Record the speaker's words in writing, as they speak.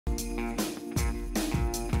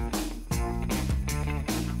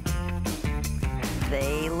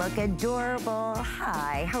look adorable.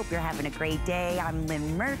 Hi, hope you're having a great day. I'm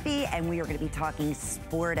Lynn Murphy, and we are going to be talking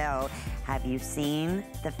Sporto. Have you seen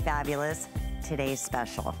the fabulous Today's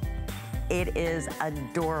Special? It is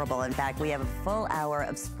adorable. In fact, we have a full hour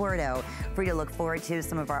of Sporto for you to look forward to.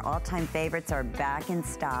 Some of our all-time favorites are back in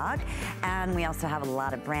stock, and we also have a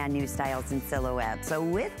lot of brand new styles and silhouettes. So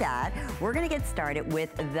with that, we're gonna get started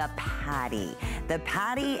with the Patty. The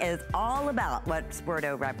Patty is all about what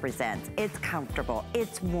Sporto represents. It's comfortable,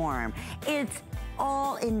 it's warm, it's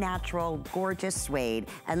all in natural, gorgeous suede.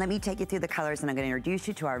 And let me take you through the colors, and I'm gonna introduce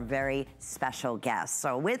you to our very special guest.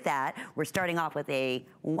 So with that, we're starting off with a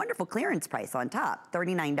wonderful clearance price on top,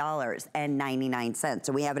 $39.99.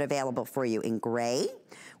 So we have it available for you in gray,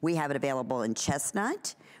 we have it available in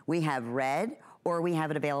chestnut, we have red, or we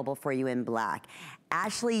have it available for you in black.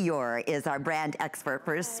 Ashley Yor is our brand expert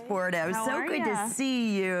for Sporto. So good to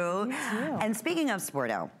see you. You too. And speaking of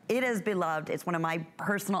Sporto, it is beloved. It's one of my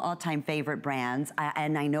personal all-time favorite brands,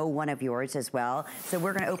 and I know one of yours as well. So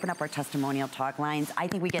we're gonna open up our testimonial talk lines. I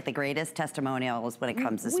think we get the greatest testimonials when it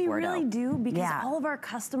comes to Sporto. We really do, because all of our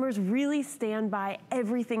customers really stand by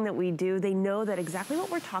everything that we do. They know that exactly what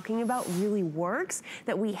we're talking about really works,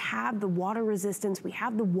 that we have the water resistance, we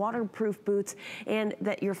have the waterproof boots, and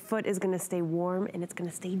that your foot is gonna stay warm and it's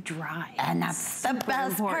gonna stay dry. And that's the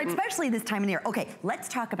best part, especially this time of the year. Okay, let's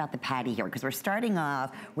talk about the Patty here, because we're starting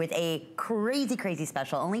off with a crazy, crazy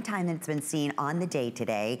special, only time that it's been seen on the day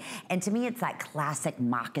today. And to me, it's that classic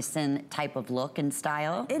moccasin type of look and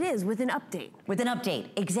style. It is, with an update. With an update,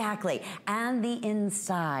 exactly. And the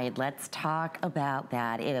inside, let's talk about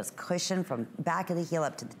that. It is cushioned from back of the heel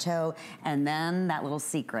up to the toe, and then that little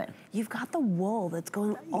secret. You've got the wool that's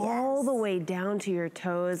going all the way down to your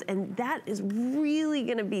toes, and that is really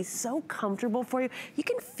gonna be so comfortable for you. You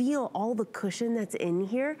can feel all the cushion that's in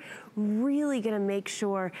here, really gonna make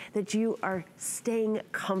sure that you are staying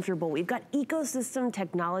comfortable. We've got ecosystem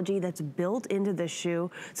technology that's built into the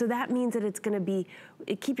shoe, so that means that it's gonna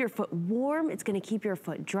keep your foot warm, it's gonna keep your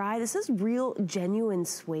foot dry. This is real, genuine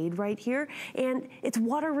suede right here, and it's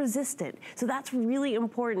water resistant, so that's really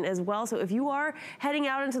important as well. So if you are heading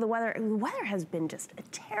out into the weather has been just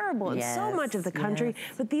terrible in so much of the country,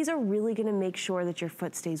 but these are really gonna make sure that your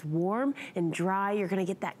foot stays warm and dry. You're gonna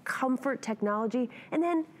get that comfort technology, and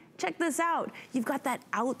then check this out. You've got that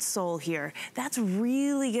outsole here. That's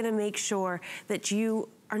really gonna make sure that you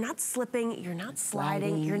are not slipping, you're not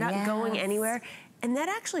sliding, you're not going anywhere. And that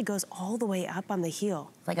actually goes all the way up on the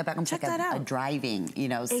heel. It's like a driving,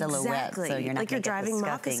 silhouette. So you're not like you're driving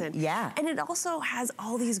moccasin. Yeah. And it also has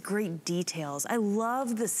all these great details. I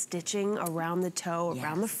love the stitching around the toe,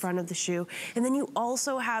 around the front of the shoe. And then you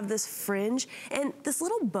also have this fringe, and this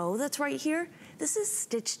little bow that's right here, this is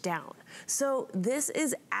stitched down. So this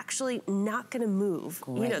is actually not gonna move.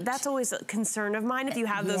 Great. You know, that's always a concern of mine, if you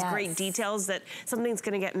have those great details, that something's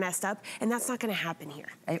gonna get messed up, and that's not gonna happen here.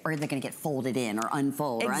 Or they're gonna get folded in, or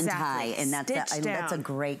unfold, or untie, and that's a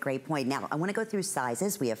great, great point. Now, I wanna go through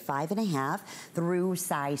sizes. We have 5.5 through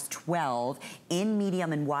size 12 in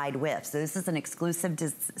medium and wide width. So this is an exclusive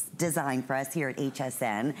design for us here at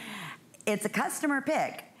HSN. It's a customer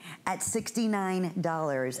pick at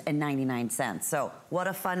 $69.99. So what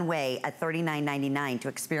a fun way at $39.99 to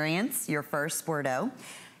experience your first Sporto.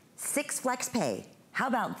 6 flex pay. How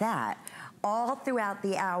about that? All throughout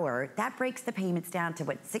the hour, that breaks the payments down to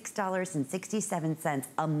what, $6.67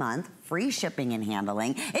 a month, free shipping and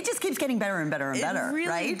handling. It just keeps getting better and better and better, right? It really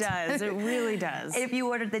right? does, it really does. If you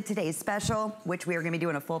ordered the Today's Special, which we are gonna be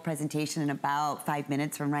doing a full presentation in about 5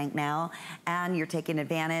 minutes from right now, and you're taking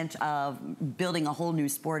advantage of building a whole new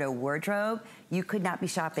Sporto wardrobe, you could not be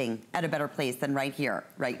shopping at a better place than right here,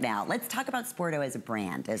 right now. Let's talk about Sporto as a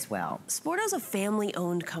brand as well. Sporto's a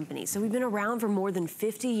family-owned company, so we've been around for more than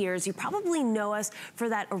 50 years. You probably know us for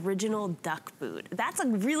that original duck boot. That's a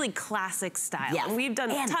really classic style. Yes. And we've done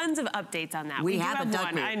tons of updates on that. We have a duck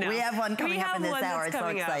one, boot. I know. We have one coming up in this hour. So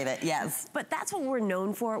excited. Yes. But that's what we're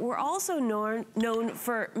known for. We're also known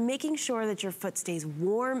for making sure that your foot stays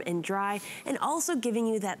warm and dry, and also giving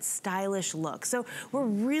you that stylish look. So we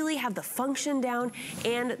really have the function down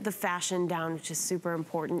and the fashion down, which is super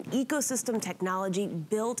important. Ecosystem technology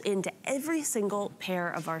built into every single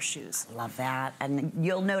pair of our shoes. Love that. And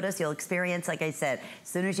you'll notice, you'll experience, like I said, as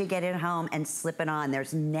soon as you get it home and slip it on,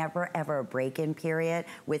 there's never ever a break-in period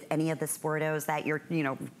with any of the Sportos that you're,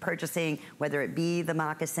 purchasing, whether it be the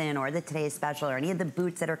moccasin or the Today's Special or any of the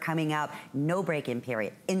boots that are coming up, no break-in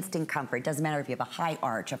period, instant comfort. Doesn't matter if you have a high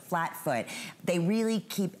arch, a flat foot. They really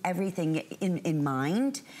keep everything in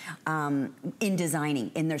mind in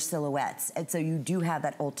designing, in their silhouettes. And so you do have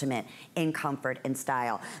that ultimate in comfort and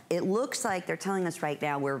style. It looks like they're telling us right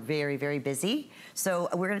now we're very, very busy. So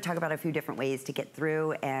we're gonna talk about a few different ways to get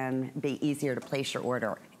through and be easier to place your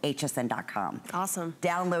order. HSN.com. Awesome.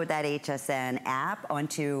 Download that HSN app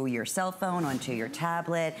onto your cell phone, onto your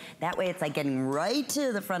tablet. That way it's like getting right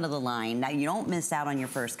to the front of the line. Now you don't miss out on your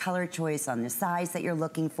first color choice, on the size that you're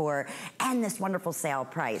looking for, and this wonderful sale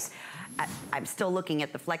price. I'm still looking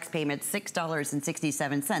at the flex payment,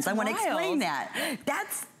 $6.67. I want to explain that.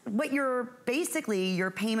 That's what basically your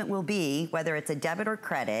payment will be, whether it's a debit or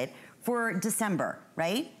credit, for December,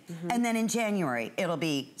 right? And then in January, it'll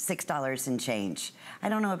be $6 and change. I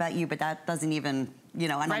don't know about you, but that doesn't even, I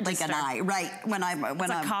don't blink an eye. Right, when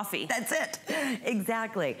I'm coffee. That's it,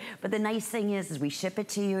 exactly. But the nice thing is we ship it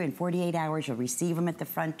to you in 48 hours, you'll receive them at the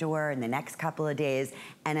front door in the next couple of days,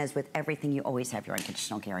 and as with everything, you always have your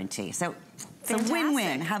unconditional guarantee. So it's a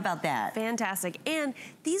win-win, how about that? Fantastic, and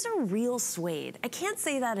these are real suede. I can't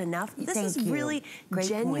say that enough. This is really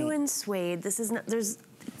genuine suede. This is not,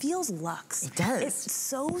 it feels luxe. It does. It's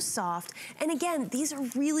so soft. And again, these are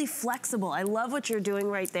really flexible. I love what you're doing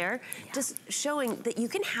right there. Yeah. Just showing that you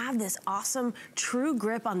can have this awesome true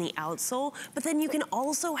grip on the outsole, but then you can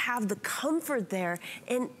also have the comfort there,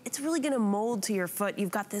 and it's really gonna mold to your foot.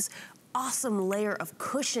 You've got this awesome layer of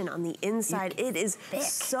cushion on the inside. It is thick.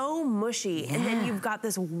 So mushy. Yeah. And then you've got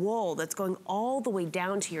this wool that's going all the way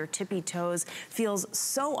down to your tippy toes. Feels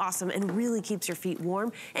so awesome and really keeps your feet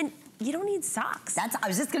warm. And you don't need socks. I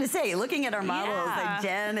was just gonna say, looking at our models, like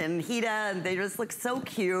Jen and Hida, they just look so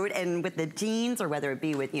cute. And with the jeans, or whether it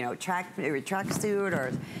be with, tracksuit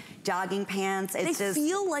or jogging pants, it's they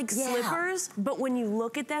feel like slippers, but when you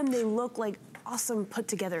look at them, they look like awesome put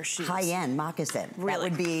together shoes. High-end moccasin. Really? That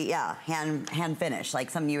would be, hand finished, like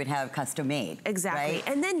something you would have custom made. Exactly. Right?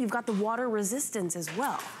 And then you've got the water resistance as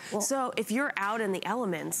well. So if you're out in the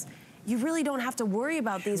elements, you really don't have to worry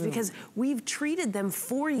about these because we've treated them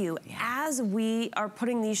for you as we are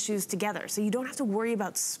putting these shoes together. So you don't have to worry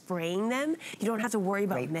about spraying them. You don't have to worry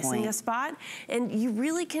about missing a spot. And you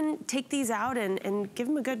really can take these out and give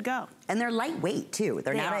them a good go. And they're lightweight too.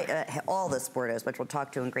 They're not all the Sportos, which we'll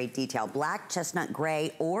talk to in great detail. Black, chestnut,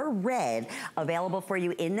 gray, or red, available for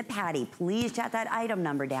you in the patty. Please jot that item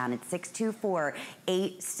number down. It's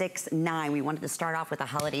 624-869. We wanted to start off with a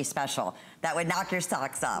holiday special. That would knock your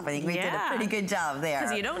socks off. I think we did a pretty good job there.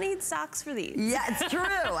 Because you don't need socks for these. Yeah, it's true.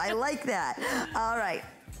 I like that. All right.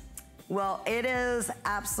 Well, it has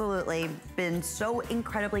absolutely been so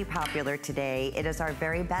incredibly popular today. It is our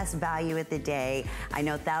very best value of the day. I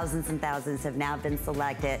know thousands and thousands have now been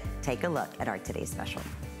selected. Take a look at our today's special.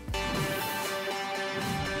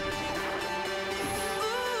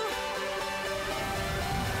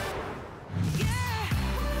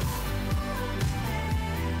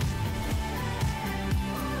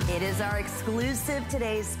 It is our exclusive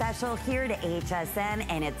today's special here to HSN,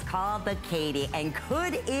 and it's called the Katie. And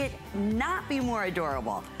could it not be more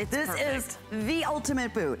adorable? This is the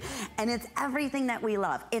ultimate boot, and it's everything that we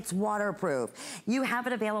love. It's waterproof. You have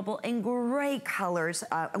it available in great colors.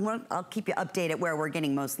 I'll keep you updated where we're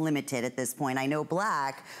getting most limited at this point. I know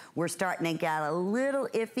black, we're starting to get a little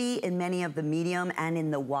iffy in many of the medium and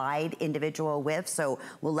in the wide individual widths, so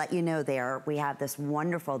we'll let you know there. We have this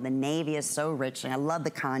wonderful, the navy is so rich, and I love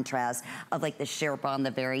the contrast of like the Sherpa on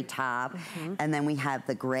the very top. And then we have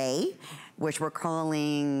the gray, which we're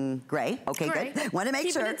calling gray. Okay, good. Want to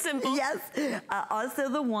make sure. Keeping it simple. Yes. Also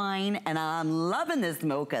the wine, and I'm loving this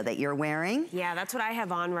mocha that you're wearing. Yeah, that's what I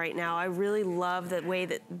have on right now. I really love the way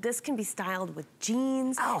that this can be styled with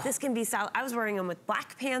jeans. This can be styled. I was wearing them with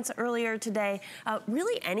black pants earlier today.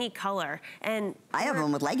 Really any color. And I have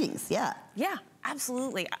them with leggings, yeah. Yeah.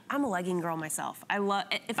 Absolutely. I'm a legging girl myself. I love,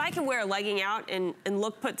 if I can wear a legging out and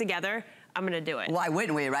look put together, I'm gonna do it. Why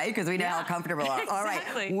wouldn't we, right? Because we know how comfortable we are. All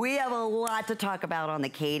right, we have a lot to talk about on the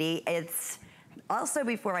Katie. It's also,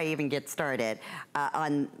 before I even get started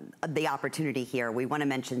on the opportunity here, we want to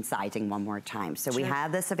mention sizing one more time. So we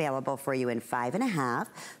have this available for you in 5.5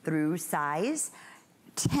 through size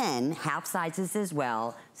 10, half sizes as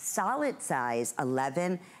well, solid size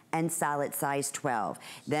 11, and solid size 12.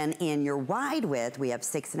 Then in your wide width, we have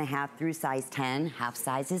 6.5 through size 10, half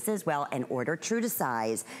sizes as well, and order true to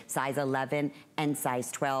size 11 and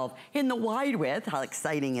size 12. In the wide width, how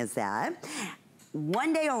exciting is that?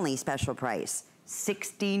 One day only special price.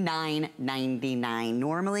 $69.99.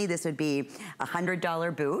 Normally this would be a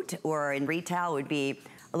 $100 boot, or in retail would be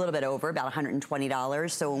a little bit over, about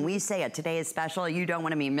 $120. So when we say today is special, you don't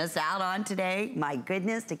want to miss out on today. My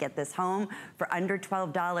goodness, to get this home for under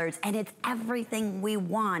 $12. And it's everything we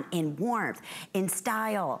want in warmth, in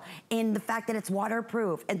style, in the fact that it's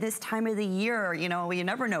waterproof. At this time of the year, you know, you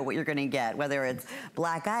never know what you're going to get, whether it's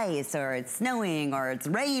black ice or it's snowing or it's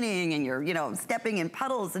raining and you're, you know, stepping in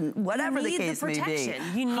puddles and whatever the case may be.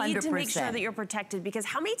 You need to make sure that you're protected, because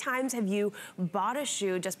how many times have you bought a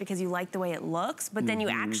shoe just because you like the way it looks, but then you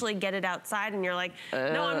actually get it outside and you're like,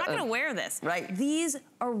 no, I'm not going to wear this. Right. These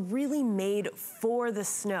are really made for the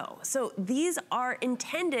snow. So these are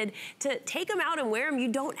intended to take them out and wear them. You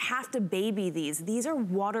don't have to baby these. These are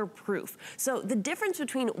waterproof. So the difference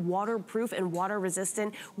between waterproof and water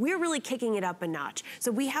resistant, we're really kicking it up a notch.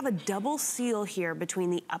 So we have a double seal here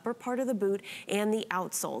between the upper part of the boot and the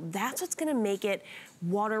outsole. That's what's going to make it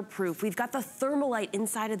waterproof. We've got the Thermalite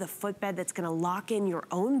inside of the footbed that's going to lock in your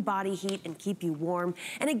own body heat and keep you warm.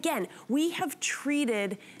 And again, we have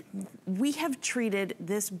treated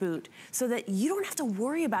this boot so that you don't have to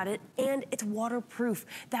worry about it, and it's waterproof.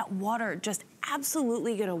 That water just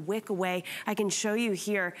absolutely gonna wick away. I can show you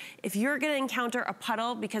here. If you're gonna encounter a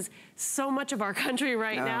puddle, because so much of our country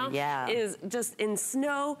right now is just in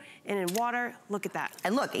snow and in water, look at that.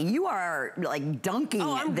 And look, you are like dunking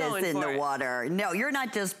this in the water. No, you're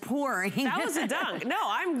not just pouring. That was a dunk. No,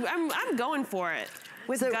 I'm going for it.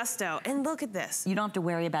 With gusto. And look at this. You don't have to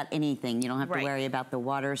worry about anything. You don't have to worry about the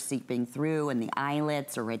water seeping through and the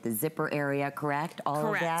eyelets or the zipper area, correct?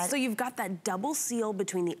 All of that? So you've got that double seal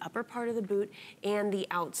between the upper part of the boot and the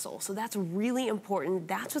outsole. So that's really important.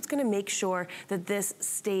 That's what's gonna make sure that this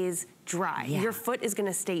stays dry. Your foot is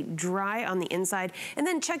gonna stay dry on the inside. And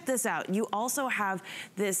then check this out. You also have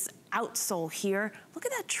this outsole here. Look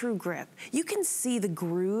at that true grip. You can see the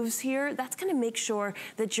grooves here. That's gonna make sure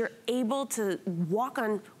that you're able to walk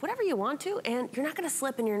on whatever you want to, and you're not gonna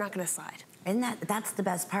slip and you're not gonna slide. And that's the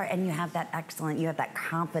best part, and you have that you have that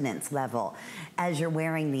confidence level as you're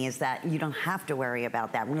wearing these, that you don't have to worry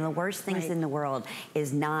about that. One of the worst things in the world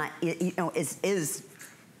is not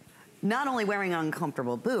only wearing an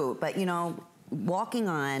uncomfortable boot, but walking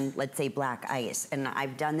on, let's say, black ice. And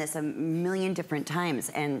I've done this a million different times,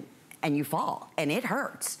 and you fall, and it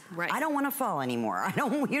hurts. I don't want to fall anymore.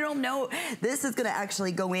 You don't know, this is gonna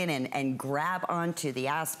actually go in and grab onto the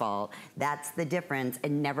asphalt. That's the difference,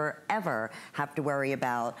 and never ever have to worry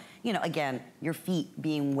about, again, your feet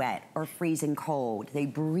being wet or freezing cold. They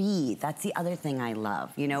breathe. That's the other thing I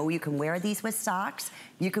love. You can wear these with socks.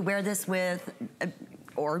 You could wear this with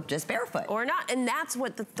or just barefoot. Or not, and that's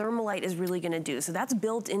what the Thermalite is really gonna do. So that's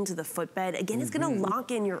built into the footbed. Again, it's gonna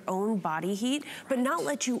lock in your own body heat, but not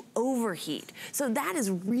let you overheat. So that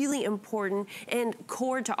is really important, and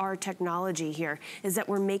core to our technology here is that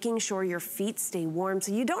we're making sure your feet stay warm,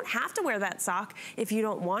 so you don't have to wear that sock if you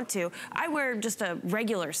don't want to. I wear just a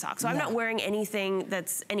regular sock, so I'm not wearing anything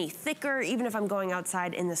that's any thicker, even if I'm going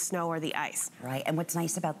outside in the snow or the ice. Right, and what's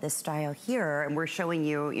nice about this style here, and we're showing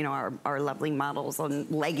you, our lovely models on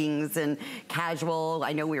leggings and casual.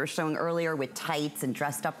 I know we were showing earlier with tights and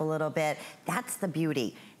dressed up a little bit. That's the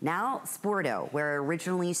beauty. Now, Sporto, where it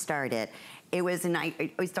originally started, it was, and I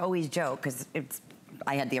used to always joke, because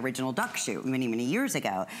I had the original duck shoe many, many years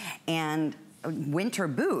ago, and winter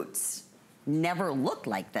boots never looked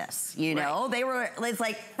like this, They were, it's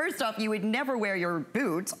like, first off, you would never wear your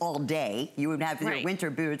boots all day. You would have your winter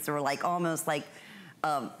boots that were like, almost like,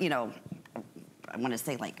 I want to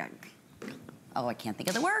say like, I can't think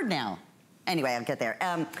of the word now. Anyway, I'll get there.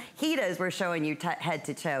 Hita's, we're showing you head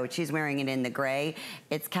to toe. She's wearing it in the gray.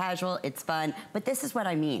 It's casual, it's fun, but this is what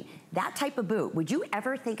I mean. That type of boot, would you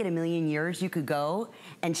ever think in a million years you could go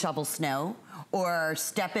and shovel snow or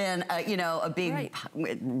step in, a big,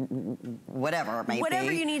 whatever it might be?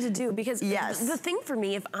 Whatever you need to do, because the thing for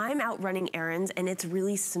me, if I'm out running errands and it's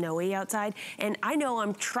really snowy outside, and I know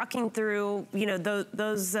I'm trucking through,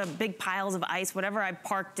 those big piles of ice, whatever I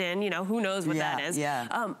parked in, who knows what that is.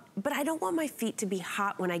 But I don't want my feet to be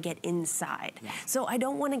hot when I get inside. So I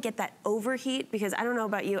don't want to get that overheat, because I don't know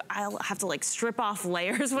about you, I'll have to like strip off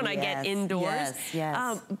layers when I get indoors.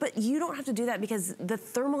 But you don't have to do that, because the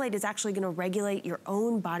Thermalite is actually going to regulate your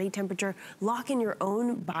own body temperature, lock in your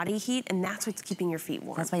own body heat, and that's what's keeping your feet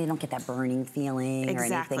warm. That's why you don't get that burning feeling or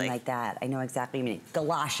anything like that. I know exactly what you mean.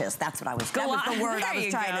 Galoshes, that's what I was, that was the word I was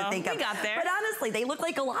trying to think of. We got there. But honestly, they look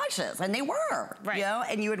like galoshes, and they were,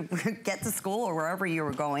 and you would get to school or wherever you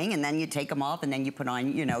were going, and then you take them off, and then you put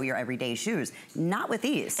on, your everyday shoes. Not with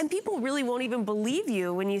these. And people really won't even believe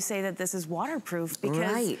you when you say that this is waterproof,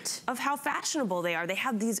 because of how fashionable they are. They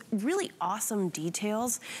have these really awesome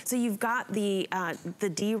details. So you've got the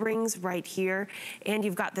D-rings right here, and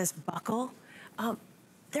you've got this buckle.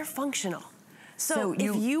 they're functional. So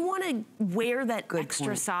if you want to wear that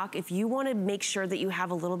extra sock, if you want to make sure that you have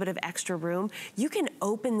a little bit of extra room, you can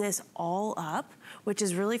open this all up, which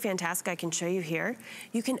is really fantastic. I can show you here.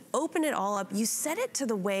 You can open it all up. You set it to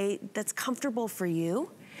the way that's comfortable for you.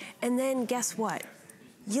 And then guess what?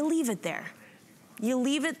 You leave it there. You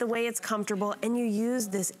leave it the way it's comfortable, and you use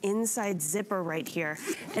this inside zipper right here.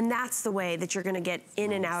 And that's the way that you're gonna get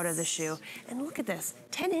in and out of the shoe. And look at this,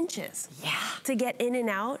 10 inches. Yeah. To get in and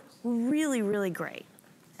out, really, really great.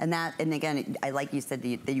 And again, I like you said,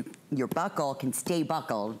 your buckle can stay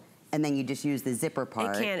buckled, and then you just use the zipper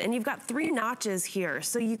part. It can, and you've got 3 notches here,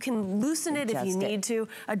 so you can loosen it if you need to,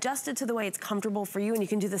 adjust it to the way it's comfortable for you, and you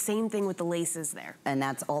can do the same thing with the laces there. And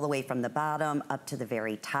that's all the way from the bottom up to the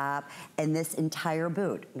very top. And this entire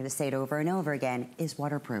boot, I'm gonna say it over and over again, is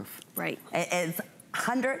waterproof. Right. It's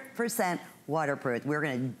 100% waterproof. We're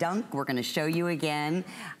gonna dunk, we're gonna show you again.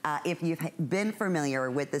 If you've been familiar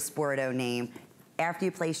with the Sporto name, after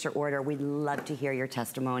you place your order, we'd love to hear your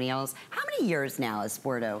testimonials. How many years now has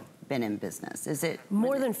Sporto been in business? Is it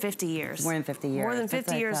more than 50 years? More than 50 years. More than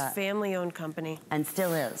 50 years, family-owned company. And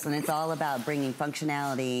still is. And it's all about bringing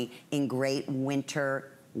functionality in great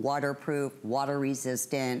winter, waterproof,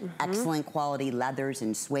 water-resistant, excellent quality leathers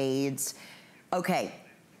and suedes. Okay,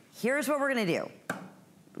 here's what we're gonna do.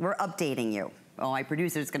 We're updating you. Well, my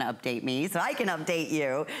producer's gonna update me so I can update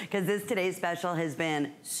you, because today's special has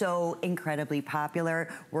been so incredibly popular.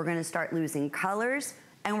 We're gonna start losing colors,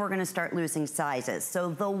 and we're gonna start losing sizes. So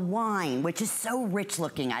the wine, which is so rich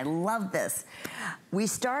looking, I love this. We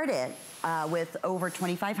started with over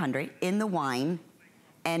 2,500 in the wine,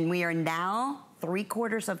 and we are now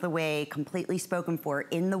 3/4 of the way completely spoken for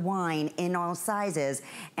in the wine in all sizes,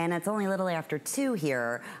 and it's only a little after 2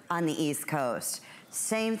 here on the East Coast.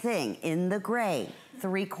 Same thing in the gray,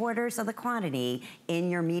 3/4 of the quantity in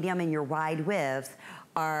your medium and your wide width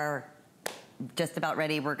are just about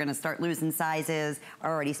ready. We're gonna start losing sizes,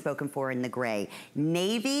 already spoken for in the gray.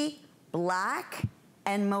 Navy, black,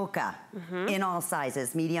 and mocha in all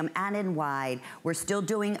sizes, medium and in wide. We're still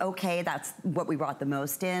doing okay. That's what we brought the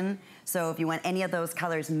most in. So if you want any of those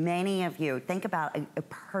colors, many of you, think about a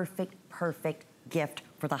perfect gift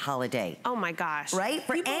for the holiday. Oh my gosh. Right?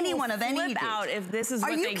 For anyone of any age. Out if this is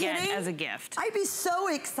what they get as a gift. I'd be so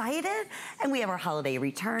excited. And we have our holiday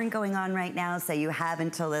return going on right now, so you have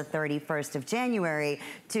until the 31st of January,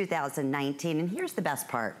 2019. And here's the best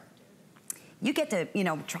part. You get to,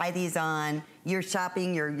 try these on. You're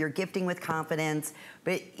shopping, you're gifting with confidence,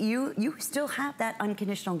 but you still have that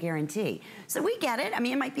unconditional guarantee. So we get it. I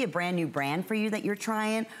mean, it might be a brand new brand for you that you're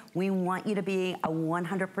trying. We want you to be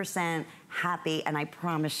 100% happy, and I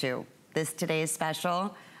promise you, today's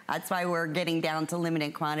special. That's why we're getting down to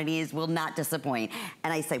limited quantities, will not disappoint.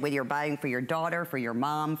 And I say, whether you're buying for your daughter, for your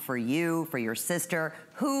mom, for you, for your sister,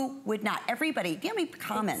 who would not? Everybody, give me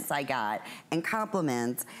comments I got and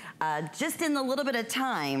compliments just in the little bit of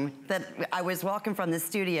time that I was walking from the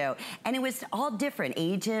studio. And it was all different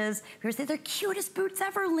ages. People said, they're cutest boots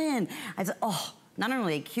ever, Lynn. I said, oh. Not only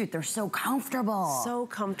are they cute, they're so comfortable. So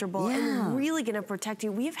comfortable, and really gonna protect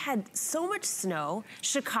you. We've had so much snow.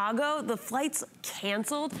 Chicago, the flights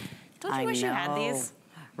canceled. Don't you wish you had these?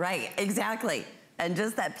 Right, exactly. And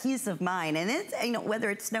just that peace of mind. And it's, whether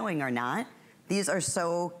it's snowing or not, these are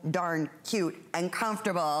so darn cute and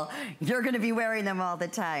comfortable. You're gonna be wearing them all the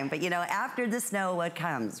time. But after the snow, what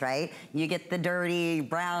comes, right? You get the dirty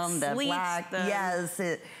brown, the black,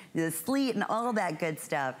 the sleet and all that good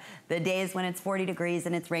stuff. The days when it's 40 degrees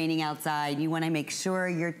and it's raining outside, you wanna make sure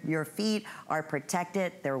your feet are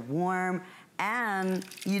protected, they're warm, and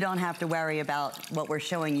you don't have to worry about what we're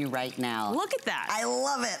showing you right now. Look at that. I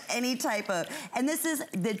love it, any type of, and it's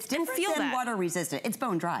different than water resistant. It's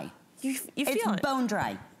bone dry. You feel it. It's bone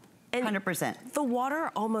dry. 100%. The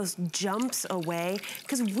water almost jumps away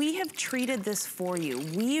because we have treated this for you.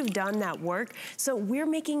 We've done that work, so we're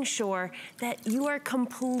making sure that you are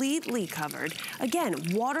completely covered. Again,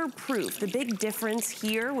 waterproof. The big difference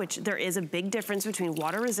here, which there is a big difference between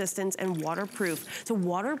water resistance and waterproof. So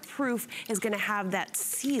waterproof is gonna have that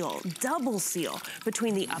seal, double seal,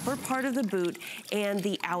 between the upper part of the boot and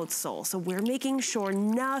the outsole. So we're making sure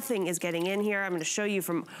nothing is getting in here. I'm gonna show you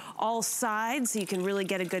from all sides so you can really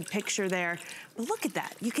get a good picture there. look at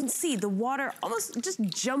that. You can see the water almost just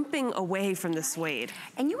jumping away from the suede.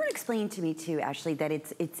 And you were explaining to me too, Ashley, that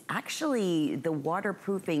it's actually, the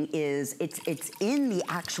waterproofing is, it's in the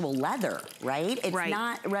actual leather, right? It's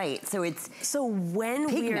not, right, so it's when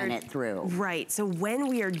pigmented through. Right, so when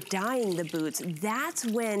we are dyeing the boots, that's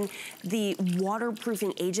when the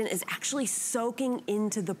waterproofing agent is actually soaking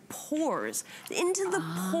into the pores,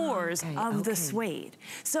 of the suede.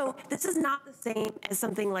 So this is not the same as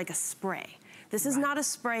something like a spray. This is not a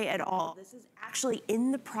spray at all. This is actually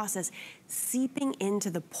in the process seeping into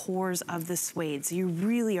the pores of the suede. So you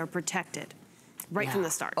really are protected right from the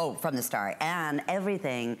start. Oh, from the start. And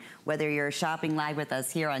everything, whether you're shopping live with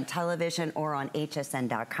us here on television or on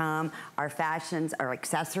hsn.com, our fashions, our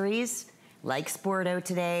accessories, like Sporto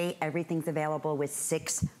today, everything's available with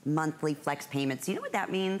 6 monthly flex payments. You know what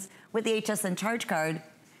that means? With the HSN charge card,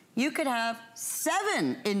 you could have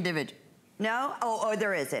 7 individual. No? Oh,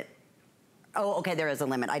 there isn't. Oh, okay, there is a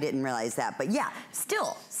limit. I didn't realize that. But yeah,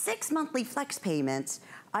 still, 6 monthly flex payments.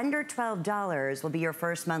 Under $12 will be your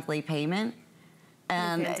first monthly payment.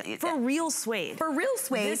 And for real suede. For real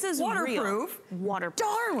suede. This is waterproof. Real. Waterproof.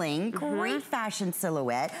 Darling, great fashion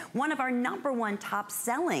silhouette. One of our #1 top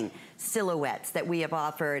selling silhouettes that we have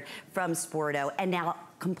offered from Sporto, and now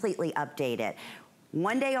completely updated.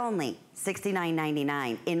 1 day only,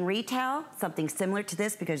 $69.99. In retail, something similar to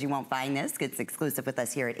this, because you won't find this, it's exclusive with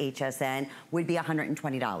us here at HSN, would be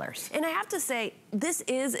 $120. And I have to say, this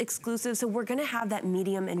is exclusive, so we're gonna have that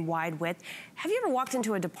medium and wide width. Have you ever walked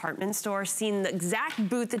into a department store, seen the exact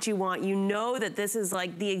boot that you want, you know that this is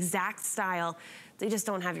like the exact style, they just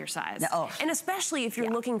don't have your size. And especially if you're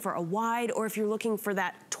looking for a wide, or if you're looking for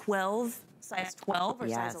that size 12 or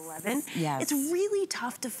size 11. It's really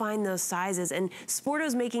tough to find those sizes, and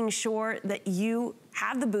Sporto's making sure that you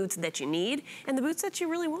have the boots that you need and the boots that you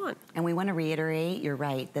really want. And we want to reiterate, you're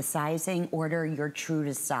right, the sizing, order your true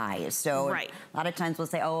to size. So a lot of times we'll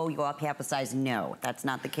say, oh, you go up half a size. No, that's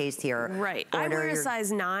not the case here. Right. I wear a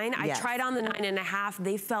size 9. I tried on the 9.5.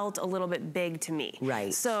 They felt a little bit big to me.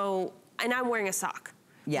 Right. So, and I'm wearing a sock.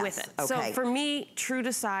 With it. So for me, true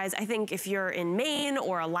to size, I think if you're in Maine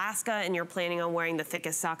or Alaska and you're planning on wearing the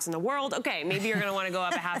thickest socks in the world, okay, maybe you're gonna wanna go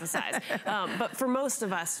up a half a size. But for most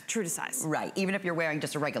of us, true to size. Right, even if you're wearing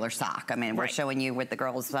just a regular sock. I mean, we're showing you with the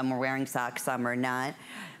girls, some are wearing socks, some are not.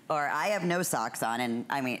 Or I have no socks on, and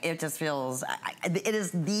I mean, it just feels, it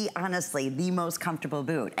is honestly, the most comfortable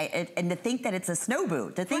boot. And to think that it's a snow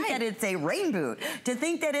boot, to think that it's a rain boot, to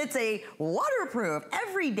think that it's a waterproof,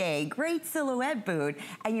 everyday, great silhouette boot,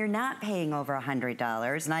 and you're not paying over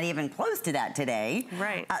 $100, not even close to that today.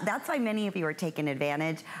 Right. That's why many of you are taking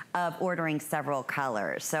advantage of ordering several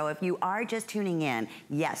colors. So if you are just tuning in,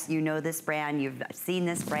 yes, you know this brand, you've seen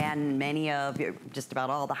this brand in many of just about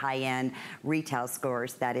all the high-end retail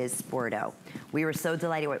stores. That is Sporto. We were so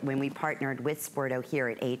delighted when we partnered with Sporto here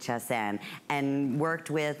at HSN and worked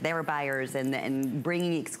with their buyers and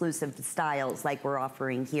bringing exclusive styles like we're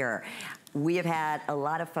offering here. We have had a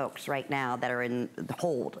lot of folks right now that are in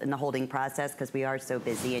the holding process, because we are so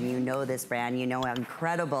busy, and you know this brand, you know how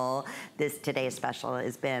incredible this today's special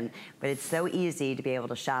has been. But it's so easy to be able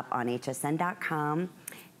to shop on hsn.com.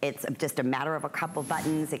 It's just a matter of a couple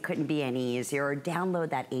buttons. It couldn't be any easier. Download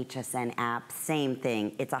that HSN app, same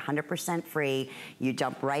thing. It's 100% free. You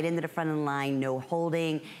jump right into the front of the line, no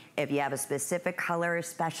holding. If you have a specific color,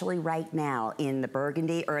 especially right now in the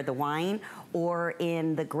burgundy or the wine, or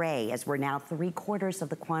in the gray, as we're now 3/4 of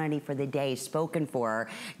the quantity for the day spoken for,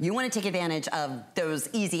 you want to take advantage of those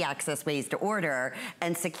easy access ways to order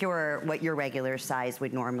and secure what your regular size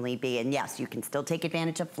would normally be. And yes, you can still take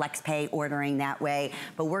advantage of FlexPay ordering that way,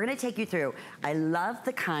 but we're going to take you through. I love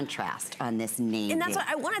the contrast on this navy. And that's what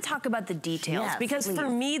I want to talk about, the details, because for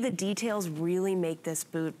me, the details really make this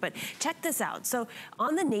boot. But check this out. So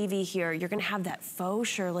on the navy here, you're going to have that faux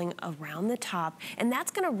shearling around the top, and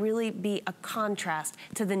that's going to really be a contrast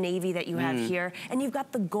to the navy that you have here. And you've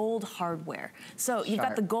got the gold hardware. So you've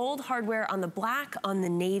got the gold hardware on the black, on the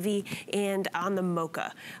navy, and on the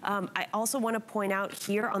mocha. I also want to point out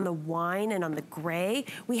here on the wine and on the gray,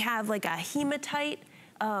 we have like a hematite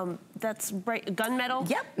that's bright gunmetal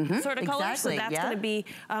sort of color. So that's going to be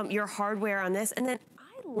your hardware on this. And then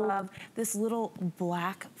I love this little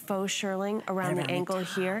black faux shearling around the ankle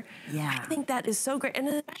here. I think that is so great, and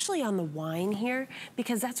especially on the wine here,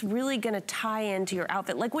 because that's really going to tie into your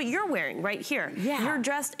outfit, like what you're wearing right here. You're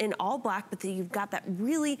dressed in all black, but then you've got that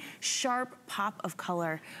really sharp pop of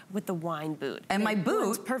color with the wine boot. And my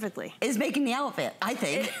boot perfectly is making the outfit, I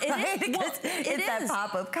think. It's that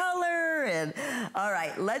pop of color. And all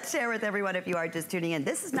right, let's share with everyone, if you are just tuning in,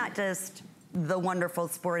 this is not just the wonderful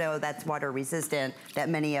Sporto that's water resistant that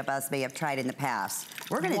many of us may have tried in the past.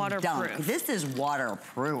 We're gonna dunk. This is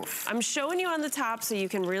waterproof. I'm showing you on the top so you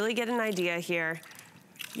can really get an idea here.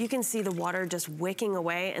 You can see the water just wicking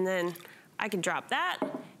away, and then I can drop that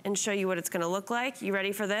and show you what it's gonna look like. You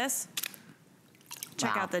ready for this?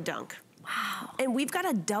 Check out the dunk. Wow. And we've got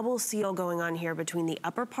a double seal going on here between the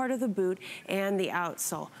upper part of the boot and the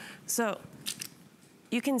outsole. So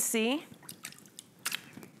you can see,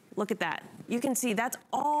 look at that. You can see that's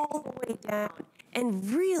all the way down.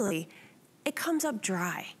 And really, it comes up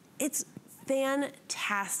dry. It's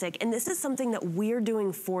fantastic. And this is something that we're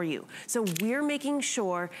doing for you. So we're making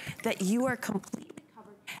sure that you are completely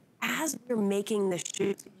covered as you're making the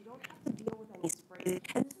shoes. You don't have to deal with any sprays.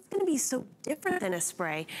 And this is gonna be so different than a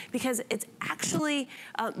spray because it's actually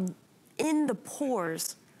in the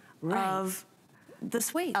pores of the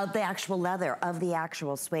suede. Of the actual leather, of the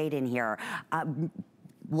actual suede in here.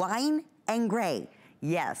 Wine and gray.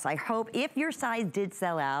 Yes, I hope if your size did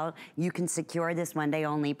sell out, you can secure this one-day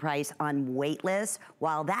only price on waitlist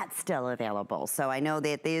while that's still available. So I know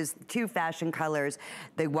that these two fashion colors,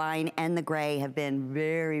 the wine and the gray, have been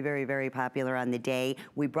very, very, very popular on the day.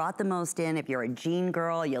 We brought the most in. If you're a jean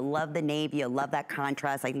girl, you love the navy, you love that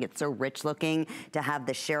contrast. I think it's so rich looking to have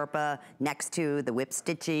the Sherpa next to the whip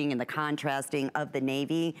stitching and the contrasting of the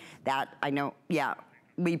navy. That I know, yeah.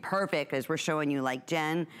 Be perfect as we're showing you, like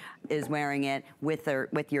Jen is wearing it with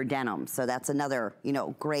your denim. So that's another, you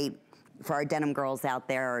know, great for our denim girls out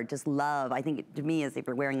there, or just love. I think to me is if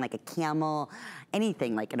you're wearing like a camel,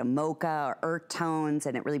 anything like a mocha or earth tones,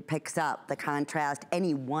 and it really picks up the contrast,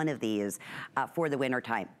 any one of these for the winter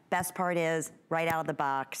time. Best part is right out of the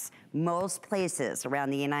box, most places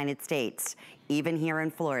around the United States, even here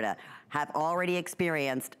in Florida, have already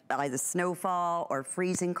experienced either snowfall or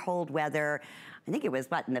freezing cold weather. I think it was,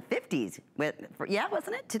 what, in the 50s? Yeah,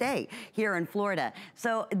 wasn't it? Today, here in Florida.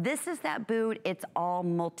 So this is that boot. It's all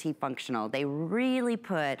multifunctional. They really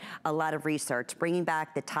put a lot of research bringing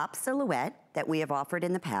back the top silhouette that we have offered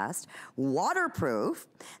in the past, waterproof,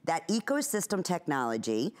 that ecosystem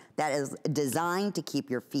technology that is designed to keep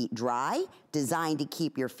your feet dry, designed to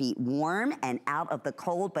keep your feet warm and out of the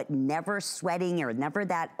cold, but never sweating or never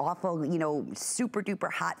that awful, you know, super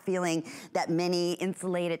duper hot feeling that many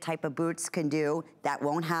insulated type of boots can do. That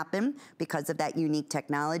won't happen because of that unique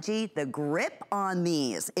technology. The grip on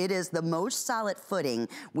these, it is the most solid footing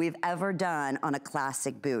we've ever done on a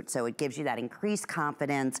classic boot. So it gives you that increased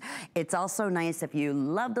confidence. It's also nice if you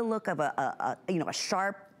love the look of a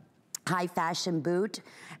sharp, high fashion boot,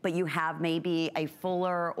 but you have maybe a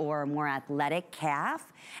fuller or more athletic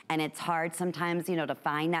calf, and it's hard sometimes, you know, to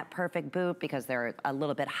find that perfect boot because they're a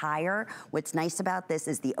little bit higher. What's nice about this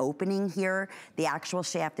is the opening here. The actual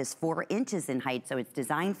shaft is 4 inches in height, so it's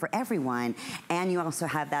designed for everyone, and you also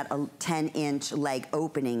have that 10-inch leg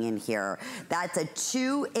opening in here. That's a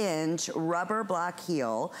 2-inch rubber block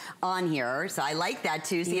heel on here, so I like that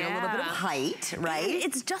too, so you get a little bit of height, right?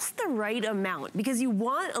 It's just the right amount because you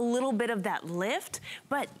want a little bit of that lift,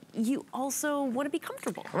 but you also want to be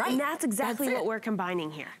comfortable. Right. And that's exactly what we're combining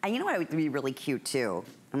here. And you know what would be really cute too?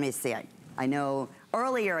 Let me see. I know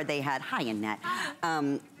earlier they had, hi Annette,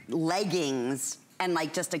 leggings and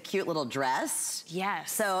like just a cute little dress.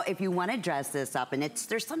 Yes. So if you want to dress this up, and I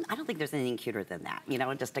don't think there's anything cuter than that. You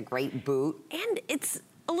know, just a great boot. And it's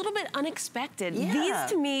a little bit unexpected. Yeah.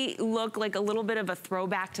 These to me look like a little bit of a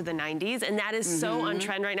throwback to the 90s, and that is so on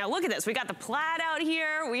trend right now. Look at this, we got the plaid out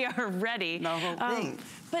here, we are ready. The whole thing.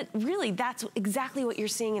 But really, that's exactly what you're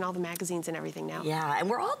seeing in all the magazines and everything now. Yeah, and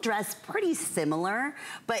we're all dressed pretty similar,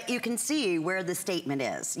 but you can see where the statement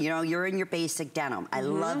is. You know, you're in your basic denim. I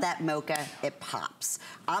love that mocha, it pops.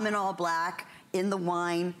 I'm in all black, in the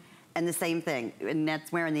wine, and the same thing. And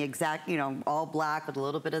that's wearing the exact, you know, all black with a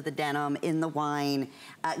little bit of the denim in the wine.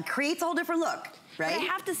 Creates a whole different look, right? But I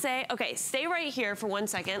have to say, okay, stay right here for 1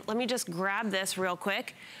 second. Let me just grab this real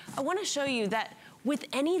quick. I want to show you that with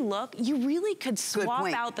any look, you really could swap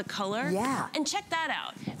out the color. Yeah. And check that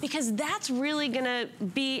out, because that's really gonna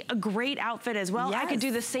be a great outfit as well. Yes. I could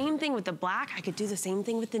do the same thing with the black. I could do the same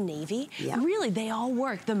thing with the navy. Yeah. Really, they all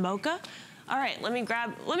work. The mocha. All right, let me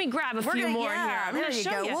grab a few more here. I'm there gonna you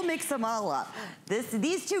show go. you. We'll mix them all up.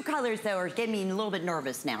 These two colors, though, are getting me a little bit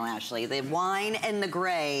nervous now, Ashley. The wine and the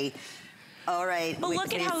gray. All right. But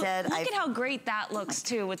look at how great that looks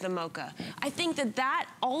too with the mocha. I think that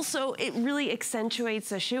also, it really accentuates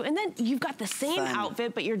the shoe. And then you've got the same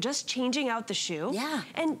outfit, but you're just changing out the shoe. Yeah.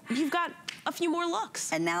 And you've got a few more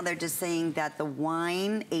looks. And now they're just saying that the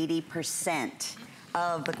wine, 80%.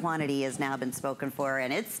 of the quantity has now been spoken for,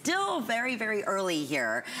 and it's still very, very early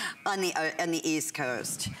here on the East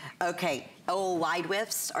Coast. Okay. Oh, wide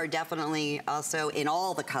widths are definitely also in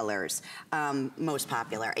all the colors most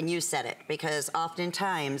popular. And you said it, because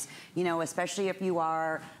oftentimes, you know, especially if you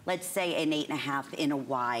are, let's say, an 8.5 in a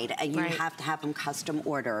wide, and you have to have them custom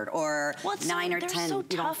ordered, or 9 or 10, so you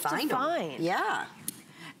don't find them. Yeah.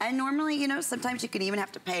 And normally, you know, sometimes you can even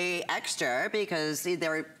have to pay extra because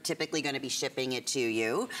they're typically going to be shipping it to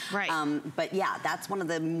you. Right. But yeah, that's one of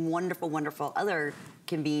the wonderful, wonderful other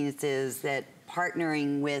conveniences that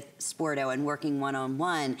partnering with Sporto and working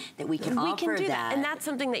one-on-one that we can offer that. And that's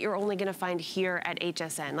something that you're only gonna find here at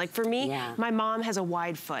HSN. Like for me, my mom has a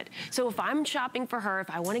wide foot. So if I'm shopping for her, if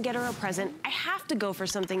I wanna get her a present, I have to go for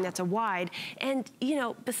something that's a wide. And you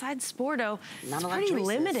know, besides Sporto, it's pretty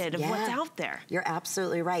limited of what's out there. You're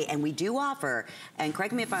absolutely right. And we do offer, and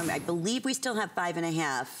correct me if I believe we still have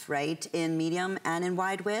 5.5, right? In medium and in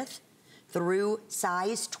wide width through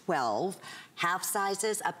size 12. Half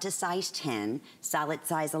sizes up to size 10, solid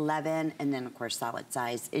size 11, and then of course solid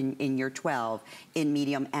size in your 12 in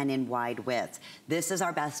medium and in wide width. This is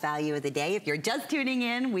our best value of the day. If you're just tuning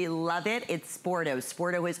in, we love it. It's Sporto.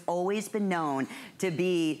 Sporto has always been known to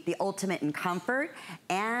be the ultimate in comfort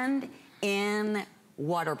and in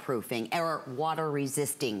waterproofing or water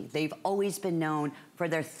resisting. They've always been known for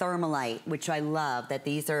their Thermalite, which I love, that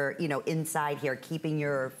these are, you know, inside here, keeping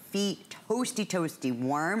your feet toasty, toasty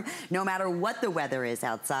warm, no matter what the weather is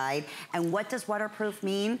outside. And what does waterproof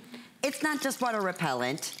mean? It's not just water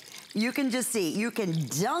repellent. You can just see, you can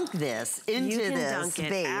dunk this into this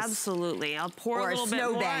base. Absolutely. I'll pour a little bit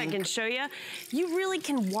more. I can show you. You really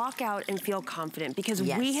can walk out and feel confident because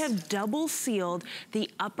we have double sealed the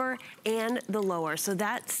upper and the lower. So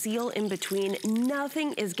that seal in between,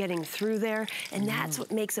 nothing is getting through there. And that's what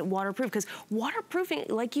makes it waterproof, because waterproofing,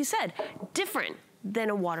 like you said, different than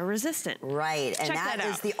a water resistant. Right. And that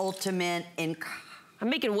is the ultimate in. I'm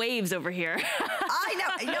making waves over here. I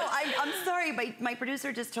know. I'm sorry, but my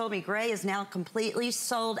producer just told me gray is now completely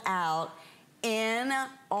sold out in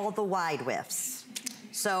all the wide widths.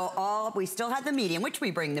 So we still have the medium, which we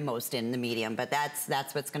bring the most in the medium, but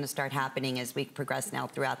that's what's going to start happening as we progress now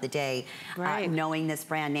throughout the day. Knowing this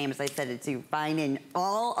brand name, as I said, it's you find in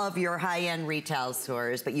all of your high-end retail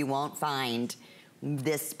stores, but you won't find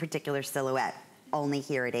this particular silhouette only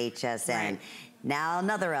here at HSN. Now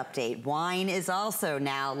another update. Wine is also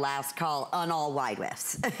now last call on all wide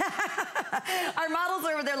widths. Our models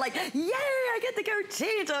over there like, yay, I get to go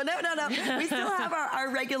change. Oh, no. We still have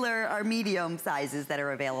our medium sizes that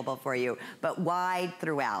are available for you, but wide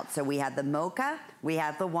throughout. So we have the mocha, we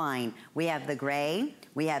have the wine, we have the gray,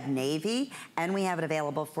 we have navy, and we have it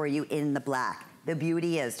available for you in the black. The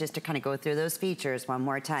beauty is, just to kind of go through those features one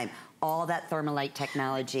more time, all that Thermalite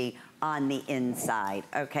technology on the inside,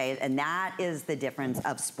 okay? And that is the difference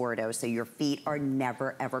of Sporto. So your feet are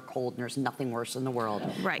never, ever cold, and there's nothing worse in the world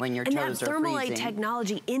when your toes are freezing. And that Thermalite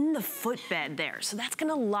technology in the footbed there. So that's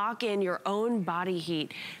gonna lock in your own body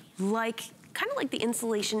heat, kind of like the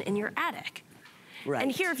insulation in your attic. Right.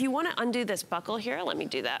 And here, if you want to undo this buckle here, let me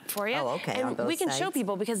do that for you. Oh, okay. And we can show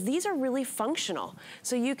people, because these are really functional.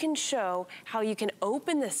 So you can show how you can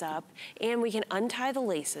open this up, and we can untie the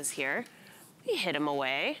laces here. You hit them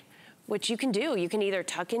away, which you can do. You can either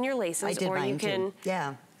tuck in your laces, or you can.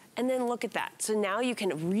 And then look at that. So now you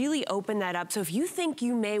can really open that up. So if you think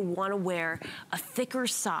you may want to wear a thicker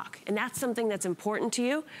sock, and that's something that's important to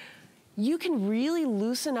you, you can really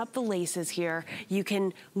loosen up the laces here. You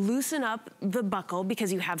can loosen up the buckle,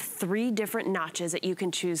 because you have 3 different notches that you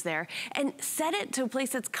can choose there, and set it to a place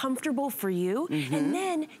that's comfortable for you. And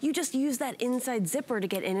then you just use that inside zipper to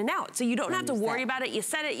get in and out. So you don't have to worry about it. You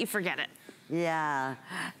set it, you forget it. Yeah.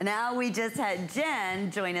 Now we just had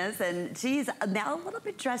Jen join us, and she's now a little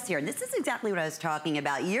bit dressier. And this is exactly what I was talking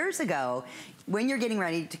about years ago. When you're getting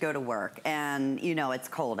ready to go to work and, you know, it's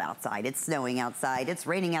cold outside, it's snowing outside, it's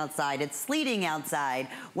raining outside, it's sleeting outside,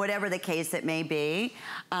 whatever the case it may be,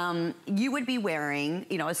 you would be wearing,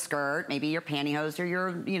 you know, a skirt, maybe your pantyhose or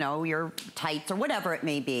your, you know, your tights or whatever it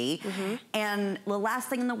may be. And the last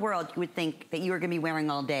thing in the world you would think that you were going to be wearing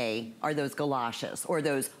all day are those galoshes or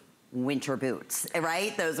those winter boots,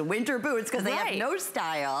 right? Those winter boots, because they have no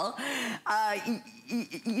style.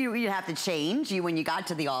 You have to change when you got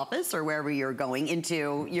to the office or wherever you're going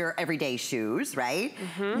into your everyday shoes, right?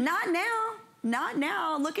 Not now. Not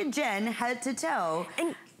now. Look at Jen, head to toe.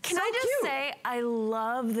 And can I just say, I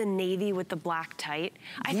love the navy with the black tight.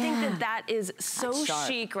 I think that is so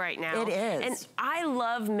chic right now. It is. And I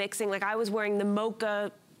love mixing. Like, I was wearing the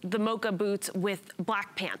mocha the mocha boots with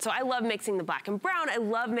black pants. So I love mixing the black and brown. I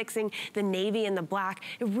love mixing the navy and the black.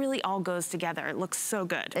 It really all goes together. It looks so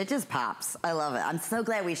good. It just pops. I love it. I'm so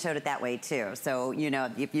glad we showed it that way too. So, you know,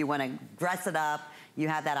 if you want to dress it up, you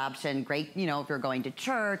have that option. Great, you know, if you're going to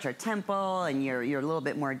church or temple and you're a little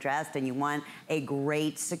bit more dressed and you want a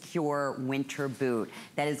great, secure winter boot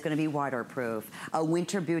that is going to be waterproof, a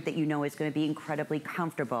winter boot that you know is going to be incredibly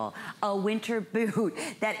comfortable, a winter boot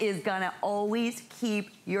that is going to always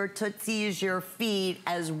keep your tootsies, your feet,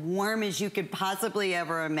 as warm as you could possibly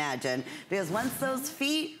ever imagine. Because once those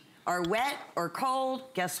feet are wet or cold,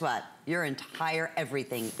 guess what? Your entire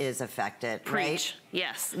everything is affected, Preach. Right?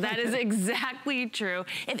 Yes, that is exactly true.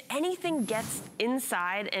 If anything gets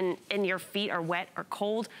inside and your feet are wet or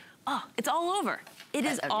cold, oh, it's all over. It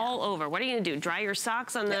is all over. What are you gonna do? Dry your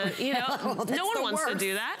socks on the, you know? Well, no one wants to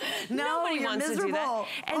do that. No, Nobody wants miserable. to do that.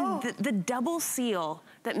 And the double seal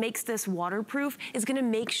that makes this waterproof is gonna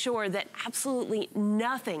make sure that absolutely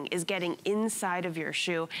nothing is getting inside of your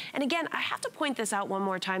shoe. And again, I have to point this out one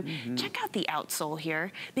more time. Check out the outsole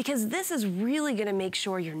here, because this is really gonna make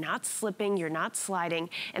sure you're not slipping, you're not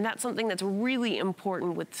sliding, and that's something that's really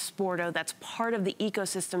important with Sporto. That's part of the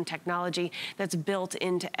ecosystem technology that's built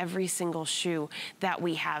into every single shoe that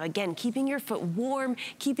we have. Again, keeping your foot warm,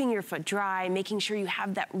 keeping your foot dry, making sure you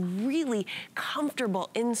have that really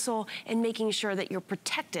comfortable insole, and making sure that you're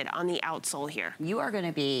protected on the outsole here. You are going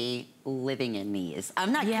to be living in these.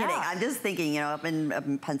 I'm not kidding. I'm just thinking, you know, up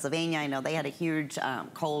in Pennsylvania, I know they had a huge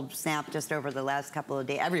cold snap just over the last couple of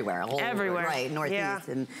days, everywhere. Everywhere. Right, Northeast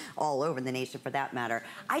and all over the nation for that matter.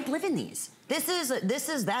 I'd live in these. This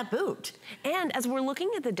is that boot. And as we're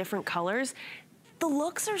looking at the different colors, the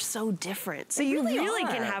looks are so different. So you really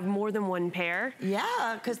can have more than one pair.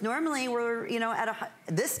 Yeah, because normally we're, you know, at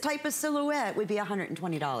this type of silhouette would be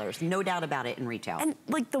 $120, no doubt about it in retail. And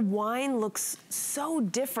like the wine looks so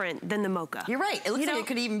different than the mocha. You're right. It looks like it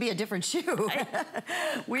could even be a different shoe.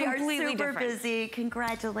 We are super busy.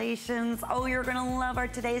 Congratulations. Oh, you're going to love our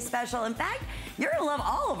today's special. In fact, you're going to love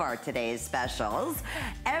all of our today's specials.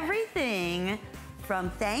 Everything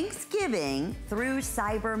from Thanksgiving through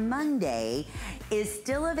Cyber Monday is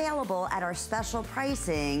still available at our special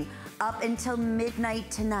pricing up until midnight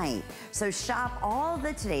tonight. So shop all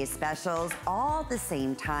the today's specials all at the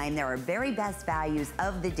same time. There are very best values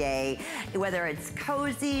of the day, whether it's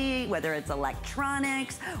cozy, whether it's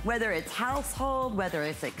electronics, whether it's household, whether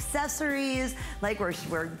it's accessories, like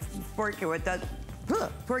we're working with the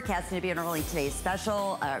forecasting to be an early today's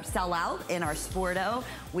special sellout in our Sporto.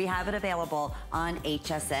 We have it available on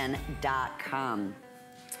hsn.com.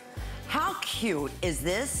 How cute is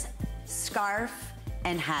this scarf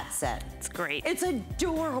and hat set? It's great. It's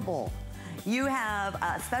adorable. You have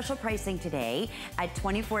special pricing today at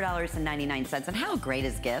 $24.99. And how great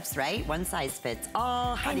is gifts, right? One size fits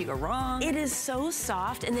all. How do you go wrong? It is so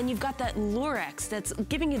soft, and then you've got that Lurex that's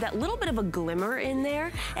giving you that little bit of a glimmer in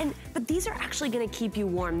there. But these are actually gonna keep you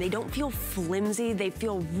warm. They don't feel flimsy. They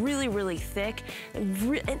feel really, really thick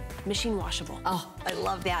and machine washable. Oh, I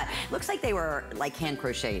love that. Looks like they were like hand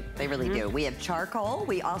crocheted. They really do. We have charcoal.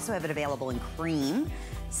 We also have it available in cream,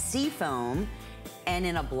 seafoam, and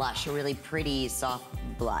in a blush, a really pretty soft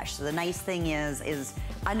blush. So the nice thing is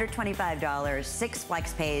under $25, 6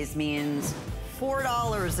 flex pays means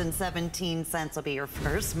 $4.17 will be your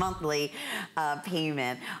first monthly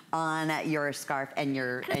payment on your scarf and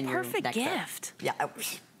your perfect gift. Yeah.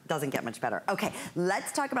 Doesn't get much better. Okay,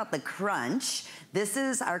 let's talk about the Crunch. This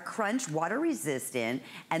is our Crunch water resistant,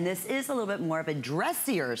 and this is a little bit more of a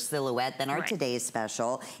dressier silhouette than our today's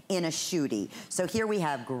special in a shooty. So here we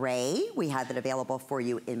have gray. We have it available for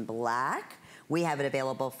you in black. We have it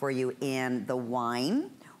available for you in the wine,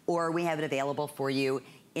 or we have it available for you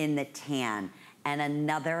in the tan. And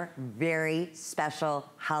another very special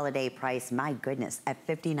holiday price, my goodness, at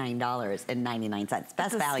 $59.99.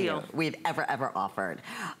 Best value we've ever offered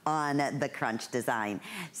on the Crunch design.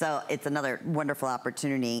 So it's another wonderful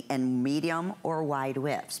opportunity, and medium or wide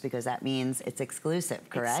widths, because that means it's exclusive,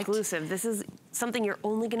 correct? Exclusive. This is something you're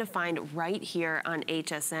only gonna find right here on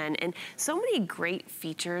HSN. And so many great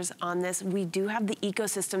features on this. We do have the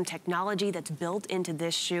ecosystem technology that's built into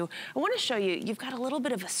this shoe. I wanna show you, you've got a little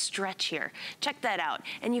bit of a stretch here. Check that out.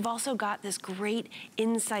 And you've also got this great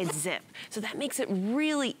inside zip. So that makes it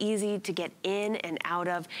really easy to get in and out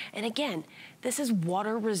of. And again, This is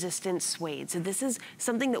water-resistant suede. So this is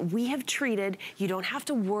something that we have treated. You don't have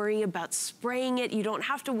to worry about spraying it. You don't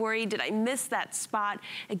have to worry, did I miss that spot?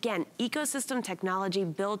 Again, ecosystem technology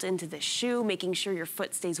built into the shoe, making sure your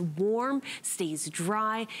foot stays warm, stays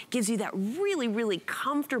dry, gives you that really, really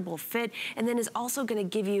comfortable fit, and then is also gonna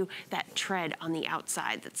give you that tread on the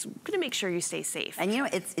outside that's gonna make sure you stay safe. And you know,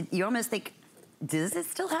 you almost think, does it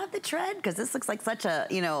still have the tread? Because this looks like such a,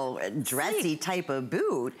 you know, dressy type of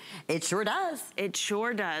boot. It sure does. It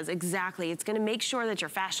sure does, exactly. It's gonna make sure that you're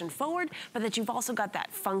fashion forward, but that you've also got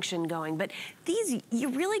that function going. But these, you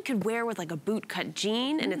really could wear with like a boot cut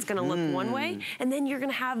jean and it's gonna look one way, and then you're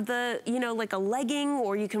gonna have the, you know, like a legging,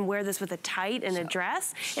 or you can wear this with a tight and a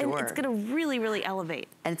dress, and it's gonna really, really elevate.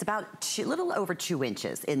 And it's about a little over 2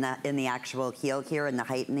 inches in the actual heel here, in the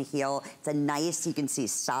height in the heel. It's a nice, you can see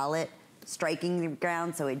solid, striking the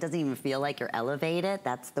ground, so it doesn't even feel like you're elevated.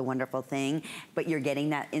 That's the wonderful thing. But you're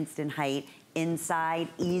getting that instant height inside,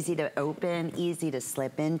 easy to open, easy to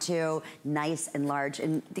slip into, nice and large.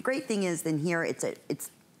 And the great thing is in here, it's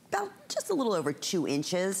about just a little over 2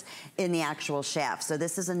 inches in the actual shaft. So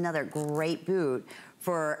this is another great boot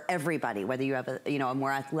for everybody, whether you have a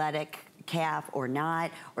more athletic calf or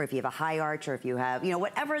not, or if you have a high arch, or if you have,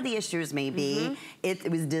 whatever the issues may be, it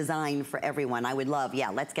was designed for everyone. I would love,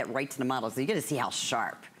 let's get right to the models. So you're gonna see how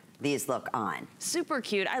sharp these look on. Super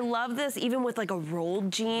cute. I love this even with like a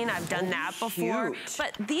rolled jean. I've done that before.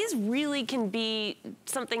 But these really can be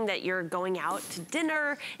something that you're going out to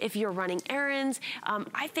dinner, if you're running errands.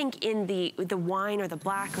 I think in the wine or the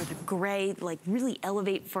black or the gray, like really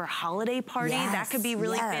elevate for a holiday party. That could be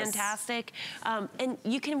really fantastic. And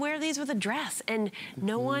you can wear these with a dress and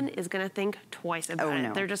no one is gonna think twice about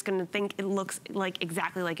it. They're just gonna think it looks like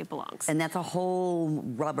exactly like it belongs. And that's a whole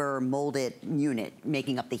rubber molded unit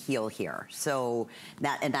making up the heel here. So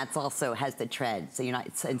that's also has the tread, so you're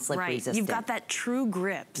not slip resistant. You've got that true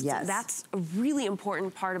grip. Yes. That's a really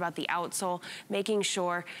important part about the outsole, making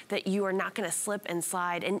sure that you are not gonna slip and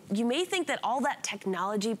slide. And you may think that all that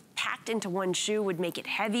technology packed into one shoe would make it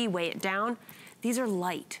heavy, weigh it down. These are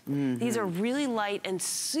light. These are really light and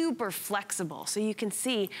super flexible. So you can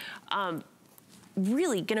see,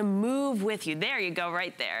 really gonna move with you. There you go,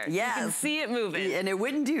 right there. Yes. You can see it moving. And it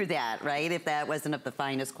wouldn't do that, right? If that wasn't of the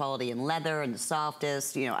finest quality in leather and the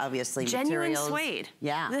softest, obviously genuine materials. Suede.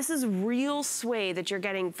 Yeah. This is real suede that you're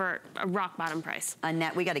getting for a rock bottom price.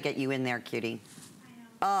 Annette, we gotta get you in there, cutie.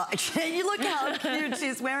 You look how cute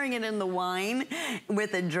she's wearing it in the wine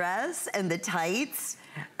with the dress and the tights,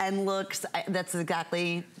 and looks, that's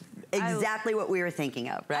exactly what we were thinking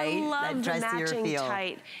of, right? I love the matching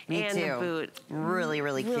tight and the boot. Really,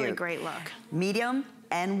 really cute. Really great look. Medium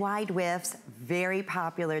and wide widths, very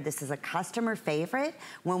popular. This is a customer favorite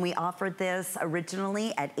when we offered this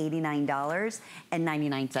originally at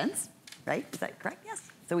 $89.99, right? Is that correct?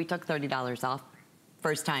 Yes. So we took $30 off.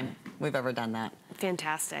 First time we've ever done that.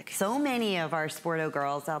 Fantastic. So many of our Sporto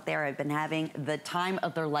girls out there have been having the time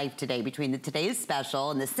of their life today between the today's special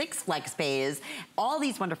and the 6 flex pays, all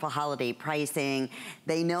these wonderful holiday pricing.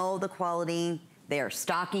 They know the quality. They are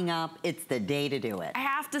stocking up. It's the day to do it. I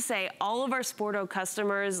have to say, all of our Sporto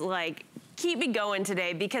customers, keep me going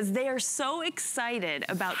today because they are so excited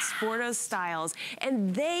about Sporto styles,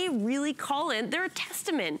 and they really call in, they're a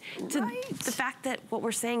testament to the fact that what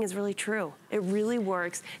we're saying is really true. It really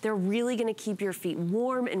works. They're really gonna keep your feet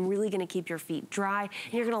warm and really gonna keep your feet dry,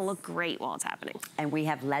 and you're gonna look great while it's happening. And we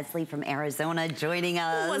have Leslie from Arizona joining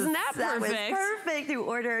us. Wasn't that perfect? That was perfect. Who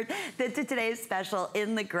ordered today's special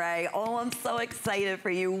in the gray. Oh, I'm so excited for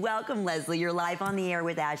you. Welcome, Leslie. You're live on the air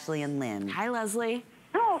with Ashley and Lynn. Hi, Leslie.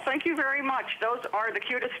 Oh, thank you very much. Those are the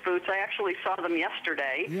cutest boots. I actually saw them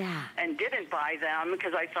yesterday and didn't buy them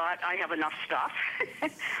because I thought I have enough stuff.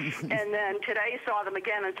 And then today saw them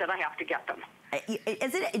again and said I have to get them.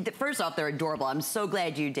 First off, they're adorable. I'm so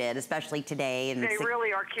glad you did, especially today. And they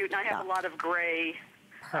really are cute, and I have a lot of gray,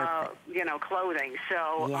 clothing.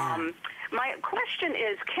 So my question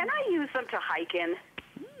is, can I use them to hike in?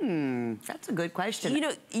 That's a good question.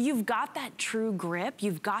 You've got that true grip.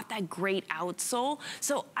 You've got that great outsole.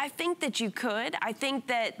 So I think that you could. I think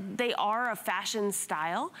that they are a fashion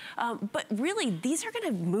style. But really, these are going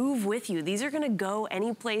to move with you. These are going to go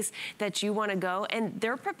any place that you want to go. And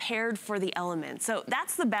they're prepared for the elements. So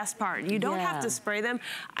that's the best part. You don't have to spray them.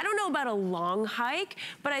 I don't know about a long hike,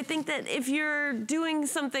 but I think that if you're doing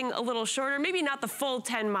something a little shorter, maybe not the full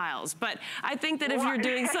 10 miles, but I think that if you're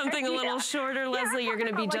doing something a little shorter, Leslie, you're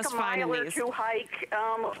going to be just fine in these. Like a mile or 2 hike.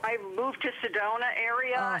 I moved to Sedona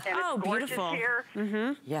area, and it's gorgeous here.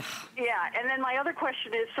 Yeah. Yeah, and then my other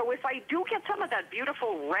question is, so if I do get some of that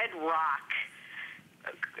beautiful red rock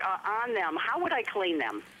on them, how would I clean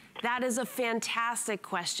them? That is a fantastic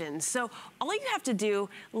question. So all you have to do,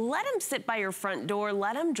 let them sit by your front door,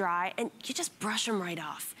 let them dry, and you just brush them right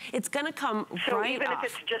off. It's gonna come right off. So even if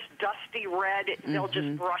it's just dusty red, they'll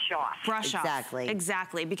just brush off. Brush off.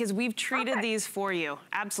 Exactly, because we've treated these for you.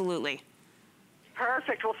 Absolutely.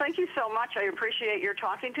 Perfect. Well, thank you so much. I appreciate your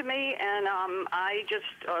talking to me, and I just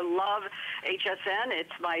love HSN.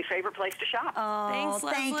 It's my favorite place to shop. Oh, thanks,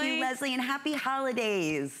 Leslie. Thank you, Leslie, and happy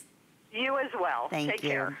holidays. You as well. Take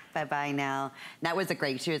care. Bye-bye now. That was a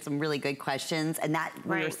great, she had some really good questions. And that,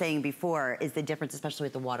 we were saying before, is the difference, especially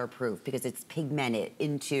with the waterproof, because it's pigmented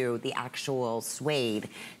into the actual suede.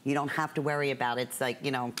 You don't have to worry about it. It's like,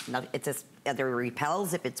 you know, it's just either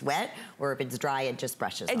repels if it's wet, or if it's dry, it just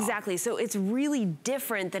brushes off. Exactly, so it's really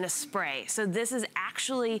different than a spray. So this is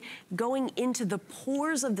actually going into the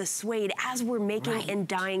pores of the suede as we're making and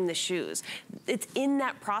dyeing the shoes. It's in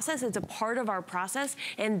that process, it's a part of our process,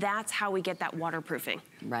 and that's how we get that waterproofing.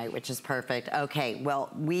 Right, which is perfect. Okay, well,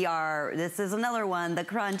 this is another one, the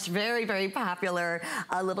Crunch, very, very popular.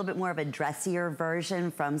 A little bit more of a dressier version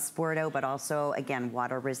from Sporto, but also, again,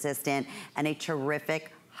 water resistant, and a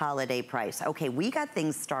terrific holiday price. Okay, we got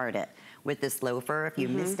things started with this loafer. If you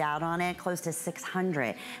missed out on it, close to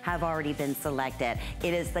 600 have already been selected.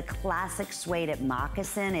 It is the classic suede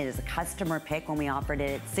moccasin. It is a customer pick when we offered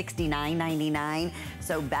it at $69.99.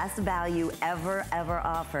 So best value ever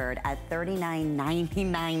offered at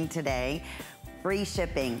 $39.99 today. Free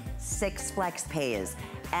shipping, 6 flex pays.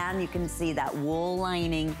 And you can see that wool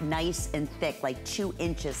lining, nice and thick, like 2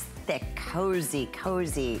 inches thick, cozy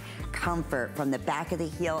comfort from the back of the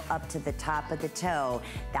heel up to the top of the toe.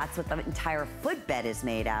 That's what the entire footbed is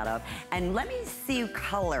made out of. And let me see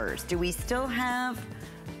colors. Do we still have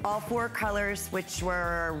all 4 colors, which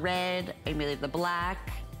were red, I believe the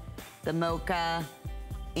black, the mocha,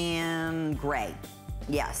 and gray?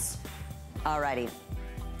 Yes. Alrighty.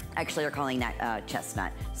 Actually, they're calling that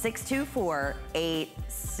chestnut.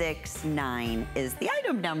 624869 is the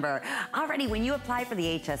item number. Already, when you apply for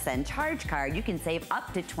the HSN charge card, you can save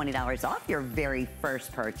up to $20 off your very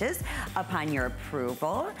first purchase upon your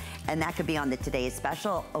approval. And that could be on the Today's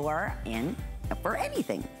Special or for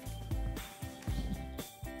anything.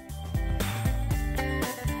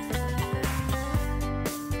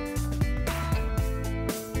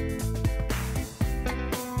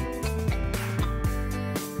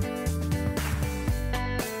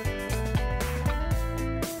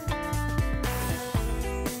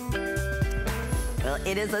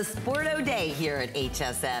 It is a Sporto day here at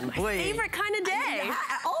HSN. My favorite kind of day.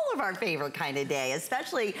 All of our favorite kind of day,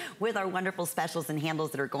 especially with our wonderful specials and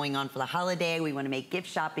handles that are going on for the holiday. We want to make gift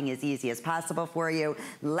shopping as easy as possible for you.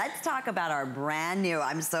 Let's talk about our brand new,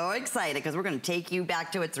 I'm so excited because we're going to take you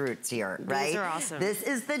back to its roots here, right? These are awesome. This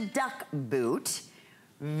is the duck boot.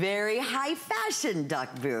 Very high fashion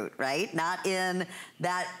duck boot, right? Not in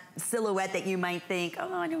that silhouette that you might think,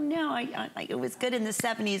 oh, I don't know, it was good in the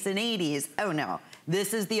 70s and 80s. Oh no,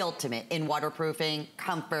 this is the ultimate in waterproofing,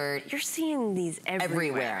 comfort. You're seeing these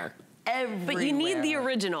everywhere. But you need the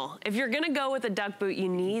original. If you're gonna go with a duck boot, you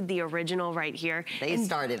need the original right here. They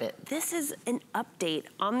started it. This is an update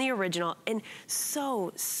on the original and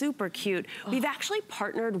so super cute. We've actually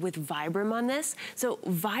partnered with Vibram on this. So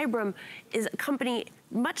Vibram is a company,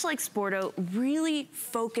 much like Sporto, really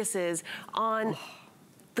focuses on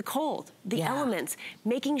the cold, the elements,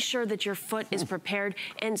 making sure that your foot is prepared.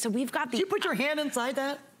 And so we've got the— Did you put your hand inside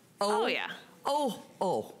that? Oh yeah. Oh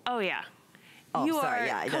yeah. Oh, You sorry,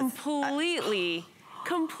 are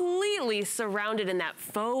completely surrounded in that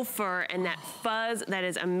faux fur and that fuzz. That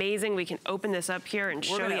is amazing. We can open this up here and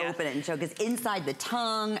show you. We're gonna open it and show, because inside the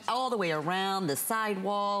tongue, all the way around, the side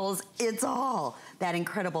walls, it's all that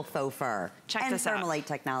incredible faux fur. Check this out. And thermalate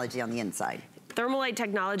technology on the inside. Thermalate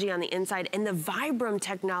technology on the inside and the Vibram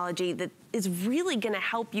technology that is really gonna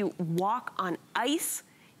help you walk on ice.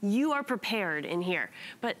 You are prepared in here.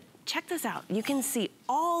 But check this out. You can see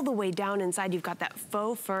all the way down inside, you've got that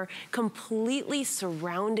faux fur completely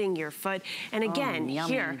surrounding your foot. And again,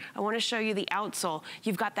 here, I wanna show you the outsole.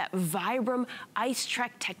 You've got that Vibram Ice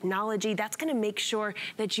Trek technology. That's gonna make sure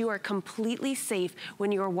that you are completely safe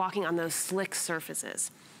when you are walking on those slick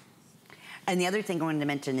surfaces. And the other thing I wanted to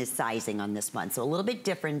mention is sizing on this one. So a little bit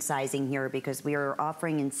different sizing here, because we are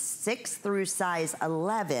offering in 6 through size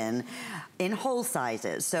 11 in whole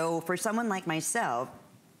sizes. So for someone like myself,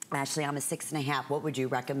 Ashley, I'm a 6.5. What would you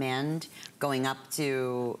recommend going up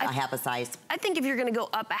to a half a size? I think if you're gonna go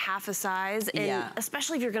up a half a size, and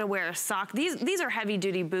especially if you're gonna wear a sock, these are heavy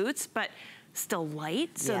duty boots, but still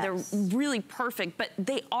light, so yes. they're really perfect, but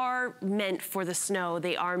they are meant for the snow,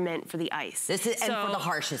 they are meant for the ice. This is, and for the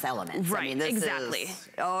harshest elements. Right, I mean, this exactly.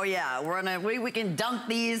 Oh yeah, we can dunk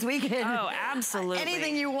these, we can. Oh, absolutely.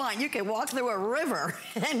 Anything you want. You can walk through a river.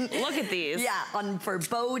 And look at these. Yeah, for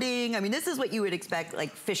boating. I mean, this is what you would expect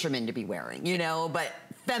like fishermen to be wearing, you know, but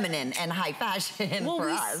feminine and high fashion for us. Well,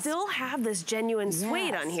 we still have this genuine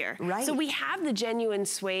suede on here. Right. So we have the genuine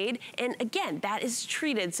suede, and again, that is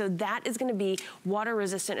treated, so that is gonna be water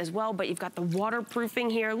resistant as well, but you've got the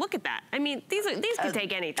waterproofing here. Look at that. I mean, these could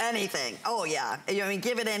take anything. Anything. Oh yeah. I mean,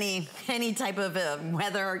 give it any type of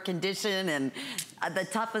weather or condition, and the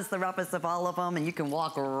toughest, the roughest of all of them, and you can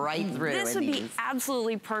walk right through. This would be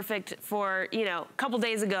absolutely perfect for, you know, a couple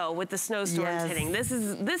days ago with the snowstorms hitting. This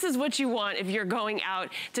is what you want if you're going out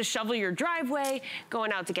to shovel your driveway,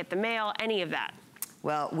 going out to get the mail, any of that.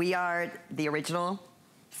 Well, we are the original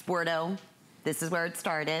Sporto. This is where it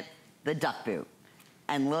started, the duck boot.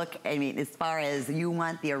 And look, I mean, as far as you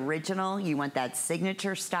want the original, you want that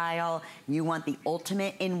signature style, you want the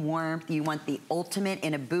ultimate in warmth, you want the ultimate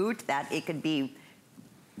in a boot, that it could be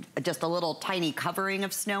just a little tiny covering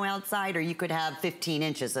of snow outside, or you could have 15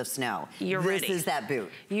 inches of snow. You're ready. This is that boot.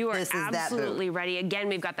 You are absolutely ready. Again,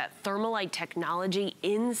 we've got that Thermalite technology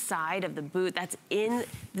inside of the boot. That's in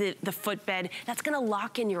the footbed. That's gonna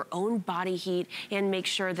lock in your own body heat and make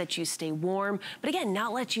sure that you stay warm, but again,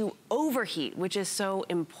 not let you overheat, which is so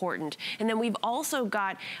important. And then we've also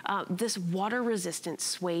got this water-resistant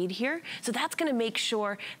suede here. So that's gonna make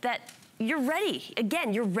sure that you're ready.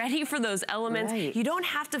 Again, you're ready for those elements. Right. You don't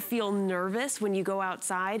have to feel nervous when you go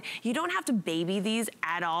outside. You don't have to baby these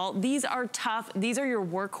at all. These are tough. These are your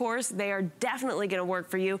workhorse. They are definitely gonna work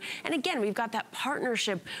for you. And again, we've got that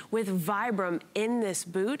partnership with Vibram in this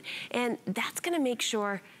boot, and that's gonna make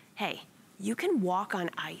sure, hey, you can walk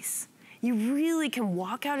on ice. You really can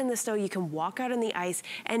walk out in the snow, you can walk out in the ice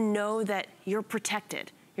and know that you're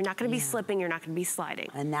protected. You're not gonna be slipping, you're not gonna be sliding.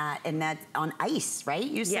 And that's on ice, right?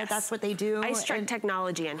 You said that's what they do? Ice Track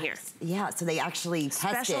technology in here. Yeah, so they actually test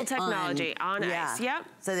it Special technology on ice, yep.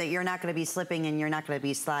 So that you're not gonna be slipping and you're not gonna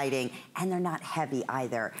be sliding, and they're not heavy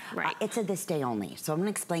either. Right. It's a this day only, so I'm gonna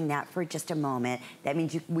explain that for just a moment. That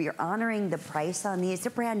means we are honoring the price on these.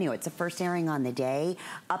 They're brand new, it's the first airing on the day,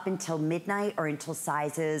 up until midnight or until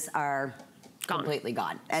sizes are completely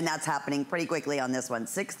gone. And that's happening pretty quickly on this one.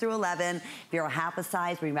 6 through 11. If you're a half a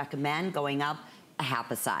size, we recommend going up a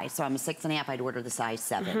half a size. So I'm a 6.5, I'd order the size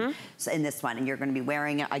 7. So in this one, and you're gonna be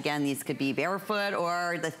wearing, again, these could be barefoot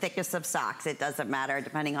or the thickest of socks. It doesn't matter,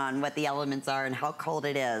 depending on what the elements are and how cold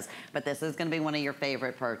it is. But this is gonna be one of your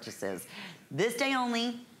favorite purchases. This day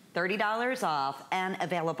only, $30 off, and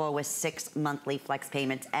available with 6 monthly flex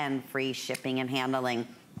payments and free shipping and handling.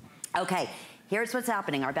 Okay. Here's what's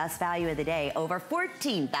happening. Our best value of the day, over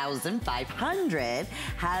 14,500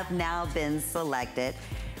 have now been selected.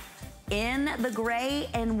 In the gray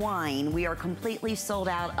and wine, we are completely sold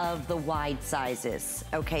out of the wide sizes.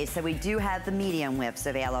 Okay, so we do have the medium widths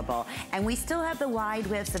available, and we still have the wide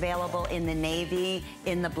widths available in the navy,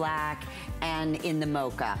 in the black, and in the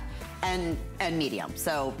mocha. And medium.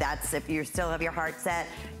 So that's if you still have your heart set,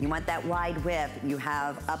 you want that wide width, you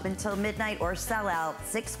have up until midnight or sell out,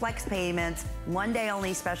 6 flex payments, 1 day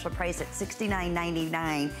only special price at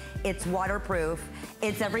 $69.99. It's waterproof.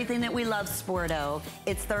 It's everything that we love, Sporto.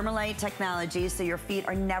 It's Thermalite technology, so your feet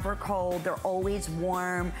are never cold. They're always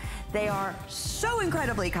warm. They are so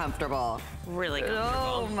incredibly comfortable. Really comfortable.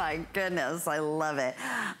 Oh my goodness, I love it.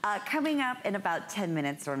 Coming up in about 10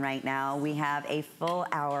 minutes from right now, we have a full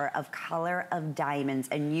hour of Color of Diamonds,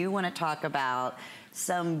 and you want to talk about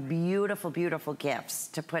some beautiful, beautiful gifts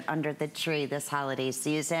to put under the tree this holiday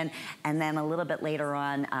season. And then a little bit later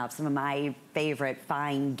on, some of my favorite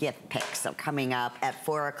fine gift picks. So coming up at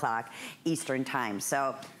 4 o'clock Eastern time.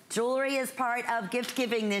 So jewelry is part of gift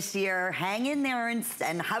giving this year. Hang in there and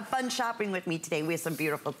have fun shopping with me today. We have some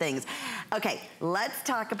beautiful things. Okay, let's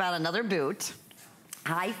talk about another boot.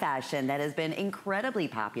 High fashion that has been incredibly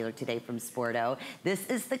popular today from Sporto. This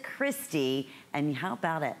is the Christie, and how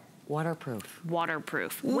about it? Waterproof.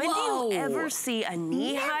 Waterproof. Whoa. When do you ever see a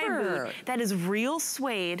knee-high boot that is real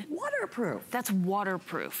suede? Waterproof. That's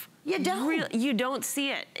waterproof. You don't. You don't see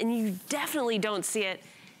it, and you definitely don't see it.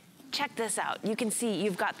 Check this out. You can see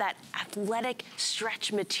you've got that athletic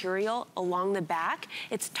stretch material along the back.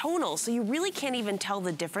 It's tonal, so you really can't even tell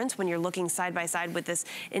the difference when you're looking side by side with this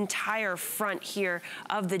entire front here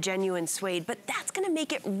of the genuine suede. But that's gonna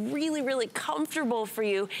make it really, really comfortable for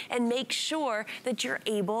you and make sure that you're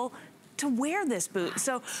able to wear this boot.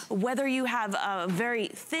 So whether you have a very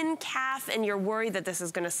thin calf and you're worried that this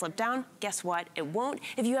is gonna slip down, guess what? It won't.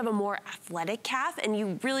 If you have a more athletic calf and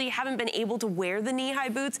you really haven't been able to wear the knee-high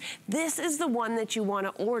boots, this is the one that you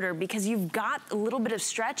wanna order because you've got a little bit of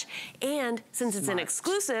stretch, and since it's an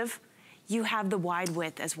exclusive, you have the wide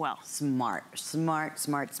width as well. Smart, smart,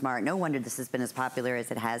 smart, smart. No wonder this has been as popular as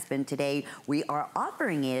it has been today. We are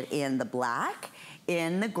offering it in the black,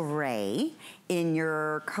 in the gray, in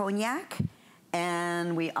your cognac,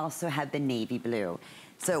 and we also have the navy blue.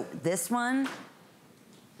 So this one,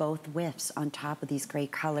 both widths on top of these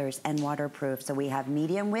great colors and waterproof. So we have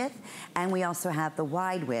medium width and we also have the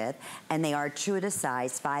wide width, and they are true to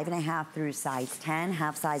size, 5.5 through size 10,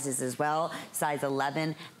 half sizes as well, size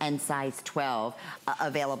 11 and size 12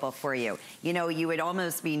 available for you. You know, you would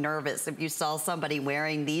almost be nervous if you saw somebody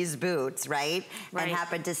wearing these boots, right? And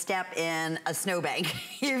happened to step in a snowbank.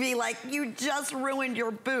 You'd be like, you just ruined your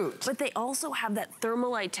boot. But they also have that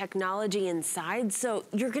Thermalite technology inside, so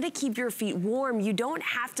you're gonna keep your feet warm. You don't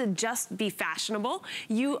have to just be fashionable.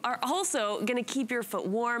 You are also gonna keep your foot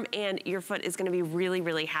warm, and your foot is gonna be really,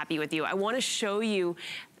 really happy with you. I wanna show you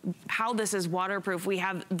how this is waterproof. We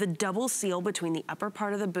have the double seal between the upper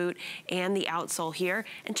part of the boot and the outsole here.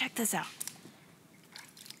 And check this out.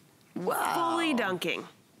 Wow.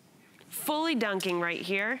 Fully dunking right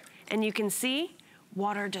here. And you can see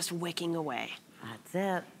water just wicking away. That's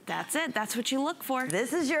it. That's it. That's what you look for.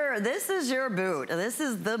 This is your boot. This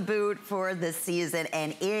is the boot for this season,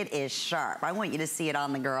 and it is sharp. I want you to see it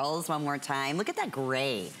on the girls one more time. Look at that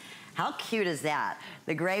gray. How cute is that?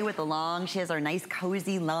 The gray with the long, she has our nice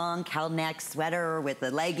cozy long cow neck sweater with the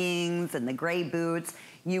leggings and the gray boots.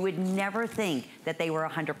 You would never think that they were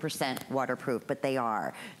 100% waterproof, but they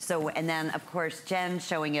are. So, and then of course, Jen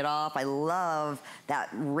showing it off. I love that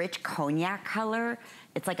rich cognac color.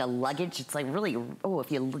 It's like a luggage. It's like really,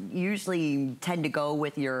 if you usually tend to go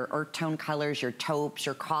with your earth tone colors, your taupes,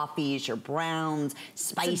 your coffees, your browns,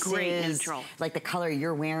 spices. It's a great neutral. Like the color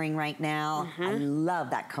you're wearing right now. I love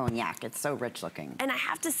that cognac. It's so rich looking. And I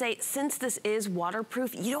have to say, since this is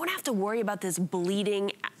waterproof, you don't have to worry about this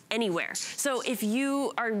bleeding anywhere. So if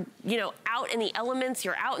you are, you know, out in the elements,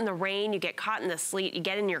 you're out in the rain, you get caught in the sleet, you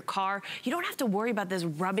get in your car, you don't have to worry about this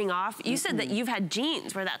rubbing off. You said that you've had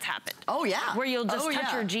jeans where that's happened. Oh yeah. Where you'll just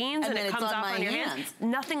touch your jeans and it comes off on your hands.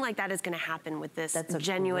 Nothing like that is gonna happen with this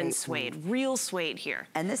genuine suede, real suede here.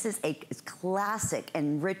 And this is as classic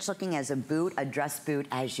and rich looking as a boot, a dress boot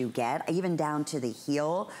as you get, even down to the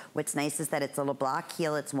heel. What's nice is that it's a little block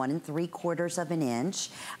heel, it's 1 3/4 inch.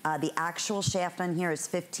 The actual shaft on here is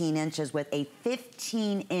 15 inches with a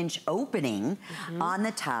 15-inch opening on the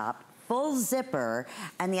top, full zipper.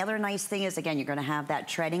 And the other nice thing is, again, you're gonna have that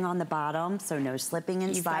treading on the bottom, so no slipping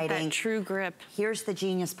and sliding. You've got that true grip. Here's the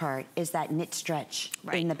genius part, is that knit stretch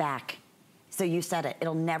in the back. So you said it,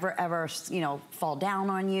 it'll never ever, you know, fall down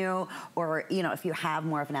on you, or, you know, if you have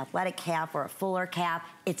more of an athletic calf or a fuller calf,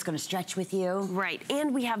 it's gonna stretch with you. Right,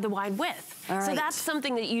 and we have the wide width. So that's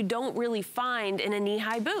something that you don't really find in a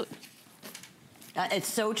knee-high boot. It's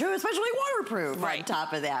so true, especially waterproof on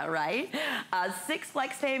top of that, right? 6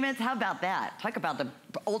 flex payments, how about that? Talk about the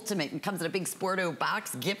ultimate, it comes in a big Sporto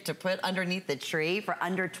box gift to put underneath the tree for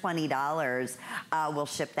under $20. We'll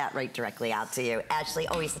ship that right directly out to you. Ashley,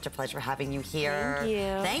 always such a pleasure having you here. Thank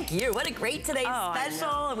you. Thank you. What a great today's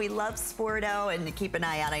special. And we love Sporto, and keep an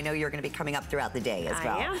eye out. I know you're gonna be coming up throughout the day as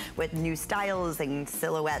well. With new styles and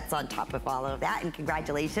silhouettes on top of all of that. And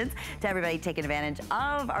congratulations to everybody taking advantage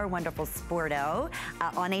of our wonderful Sporto.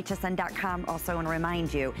 On hsn.com, also want to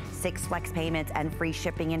remind you, 6 flex payments and free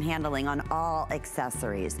shipping and handling on all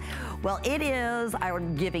accessories. Well, it is our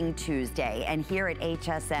Giving Tuesday, and here at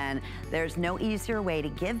HSN, there's no easier way to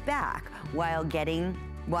give back while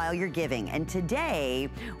you're giving. And today,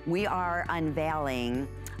 we are unveiling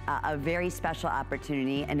a very special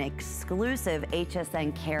opportunity, an exclusive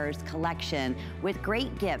HSN Cares collection with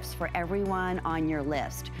great gifts for everyone on your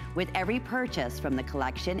list. With every purchase from the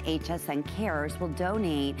collection, HSN Cares will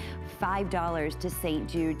donate $5 to St.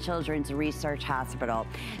 Jude Children's Research Hospital.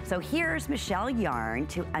 So here's Michelle Yarn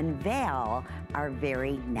to unveil our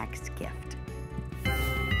very next gift.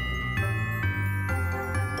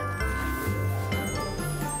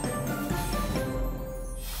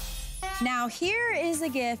 Now here is a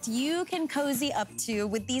gift you can cozy up to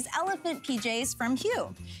with these elephant PJs from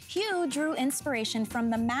Hue. Hue drew inspiration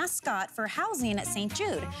from the mascot for housing at St.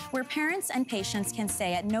 Jude, where parents and patients can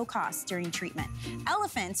stay at no cost during treatment.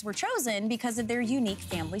 Elephants were chosen because of their unique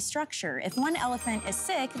family structure. If one elephant is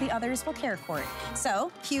sick, the others will care for it.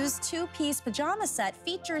 So Hue's two-piece pajama set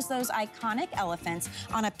features those iconic elephants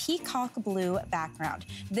on a peacock blue background.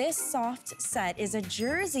 This soft set is a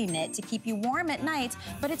jersey knit to keep you warm at night,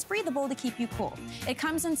 but it's breathable to keep you cool. It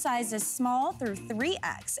comes in sizes small through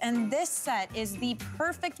 3X, and this set is the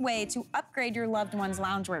perfect way to upgrade your loved one's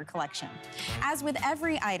loungewear collection. As with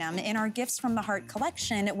every item in our Gifts from the Heart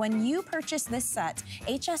collection, when you purchase this set,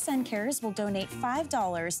 HSN Cares will donate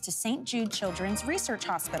 $5 to St. Jude Children's Research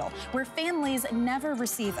Hospital, where families never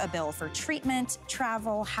receive a bill for treatment,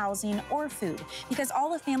 travel, housing, or food, because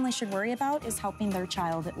all a family should worry about is helping their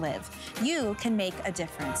child live. You can make a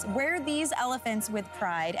difference. Wear these elephants with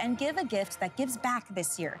pride and give a gift that gives back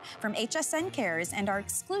this year from HSN Cares and our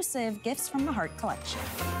exclusive Gifts from the Heart collection.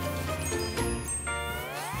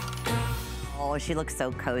 Oh, she looks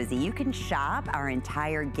so cozy. You can shop our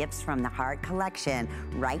entire Gifts from the Heart collection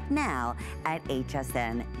right now at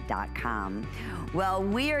hsn.com. Well,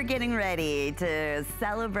 we are getting ready to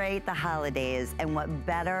celebrate the holidays, and what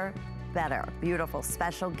better, beautiful,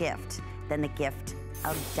 special gift than the gift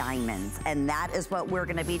of diamonds. And that is what we're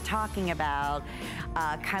gonna be talking about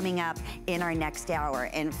coming up in our next hour.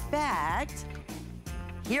 In fact,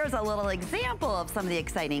 here's a little example of some of the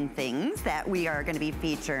exciting things that we are going to be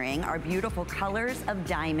featuring. Our beautiful colors of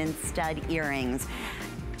diamond stud earrings.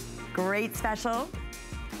 Great special.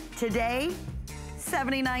 Today,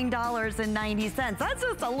 $79.90. That's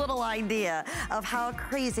just a little idea of how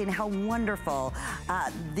crazy and how wonderful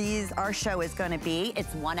our show is going to be.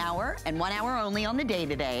 It's 1 hour and 1 hour only on the day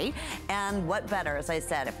today. And what better, as I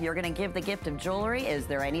said, if you're going to give the gift of jewelry, is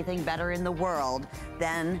there anything better in the world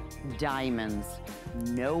than diamonds?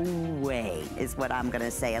 No way is what I'm gonna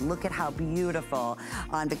say. And look at how beautiful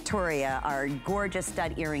on Victoria our gorgeous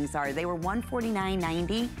stud earrings are. They were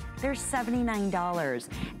 $149.90. They're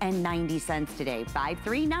 $79.90 today.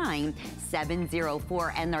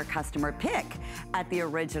 539-704, and their customer pick at the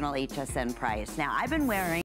original HSN price. Now, I've been wearing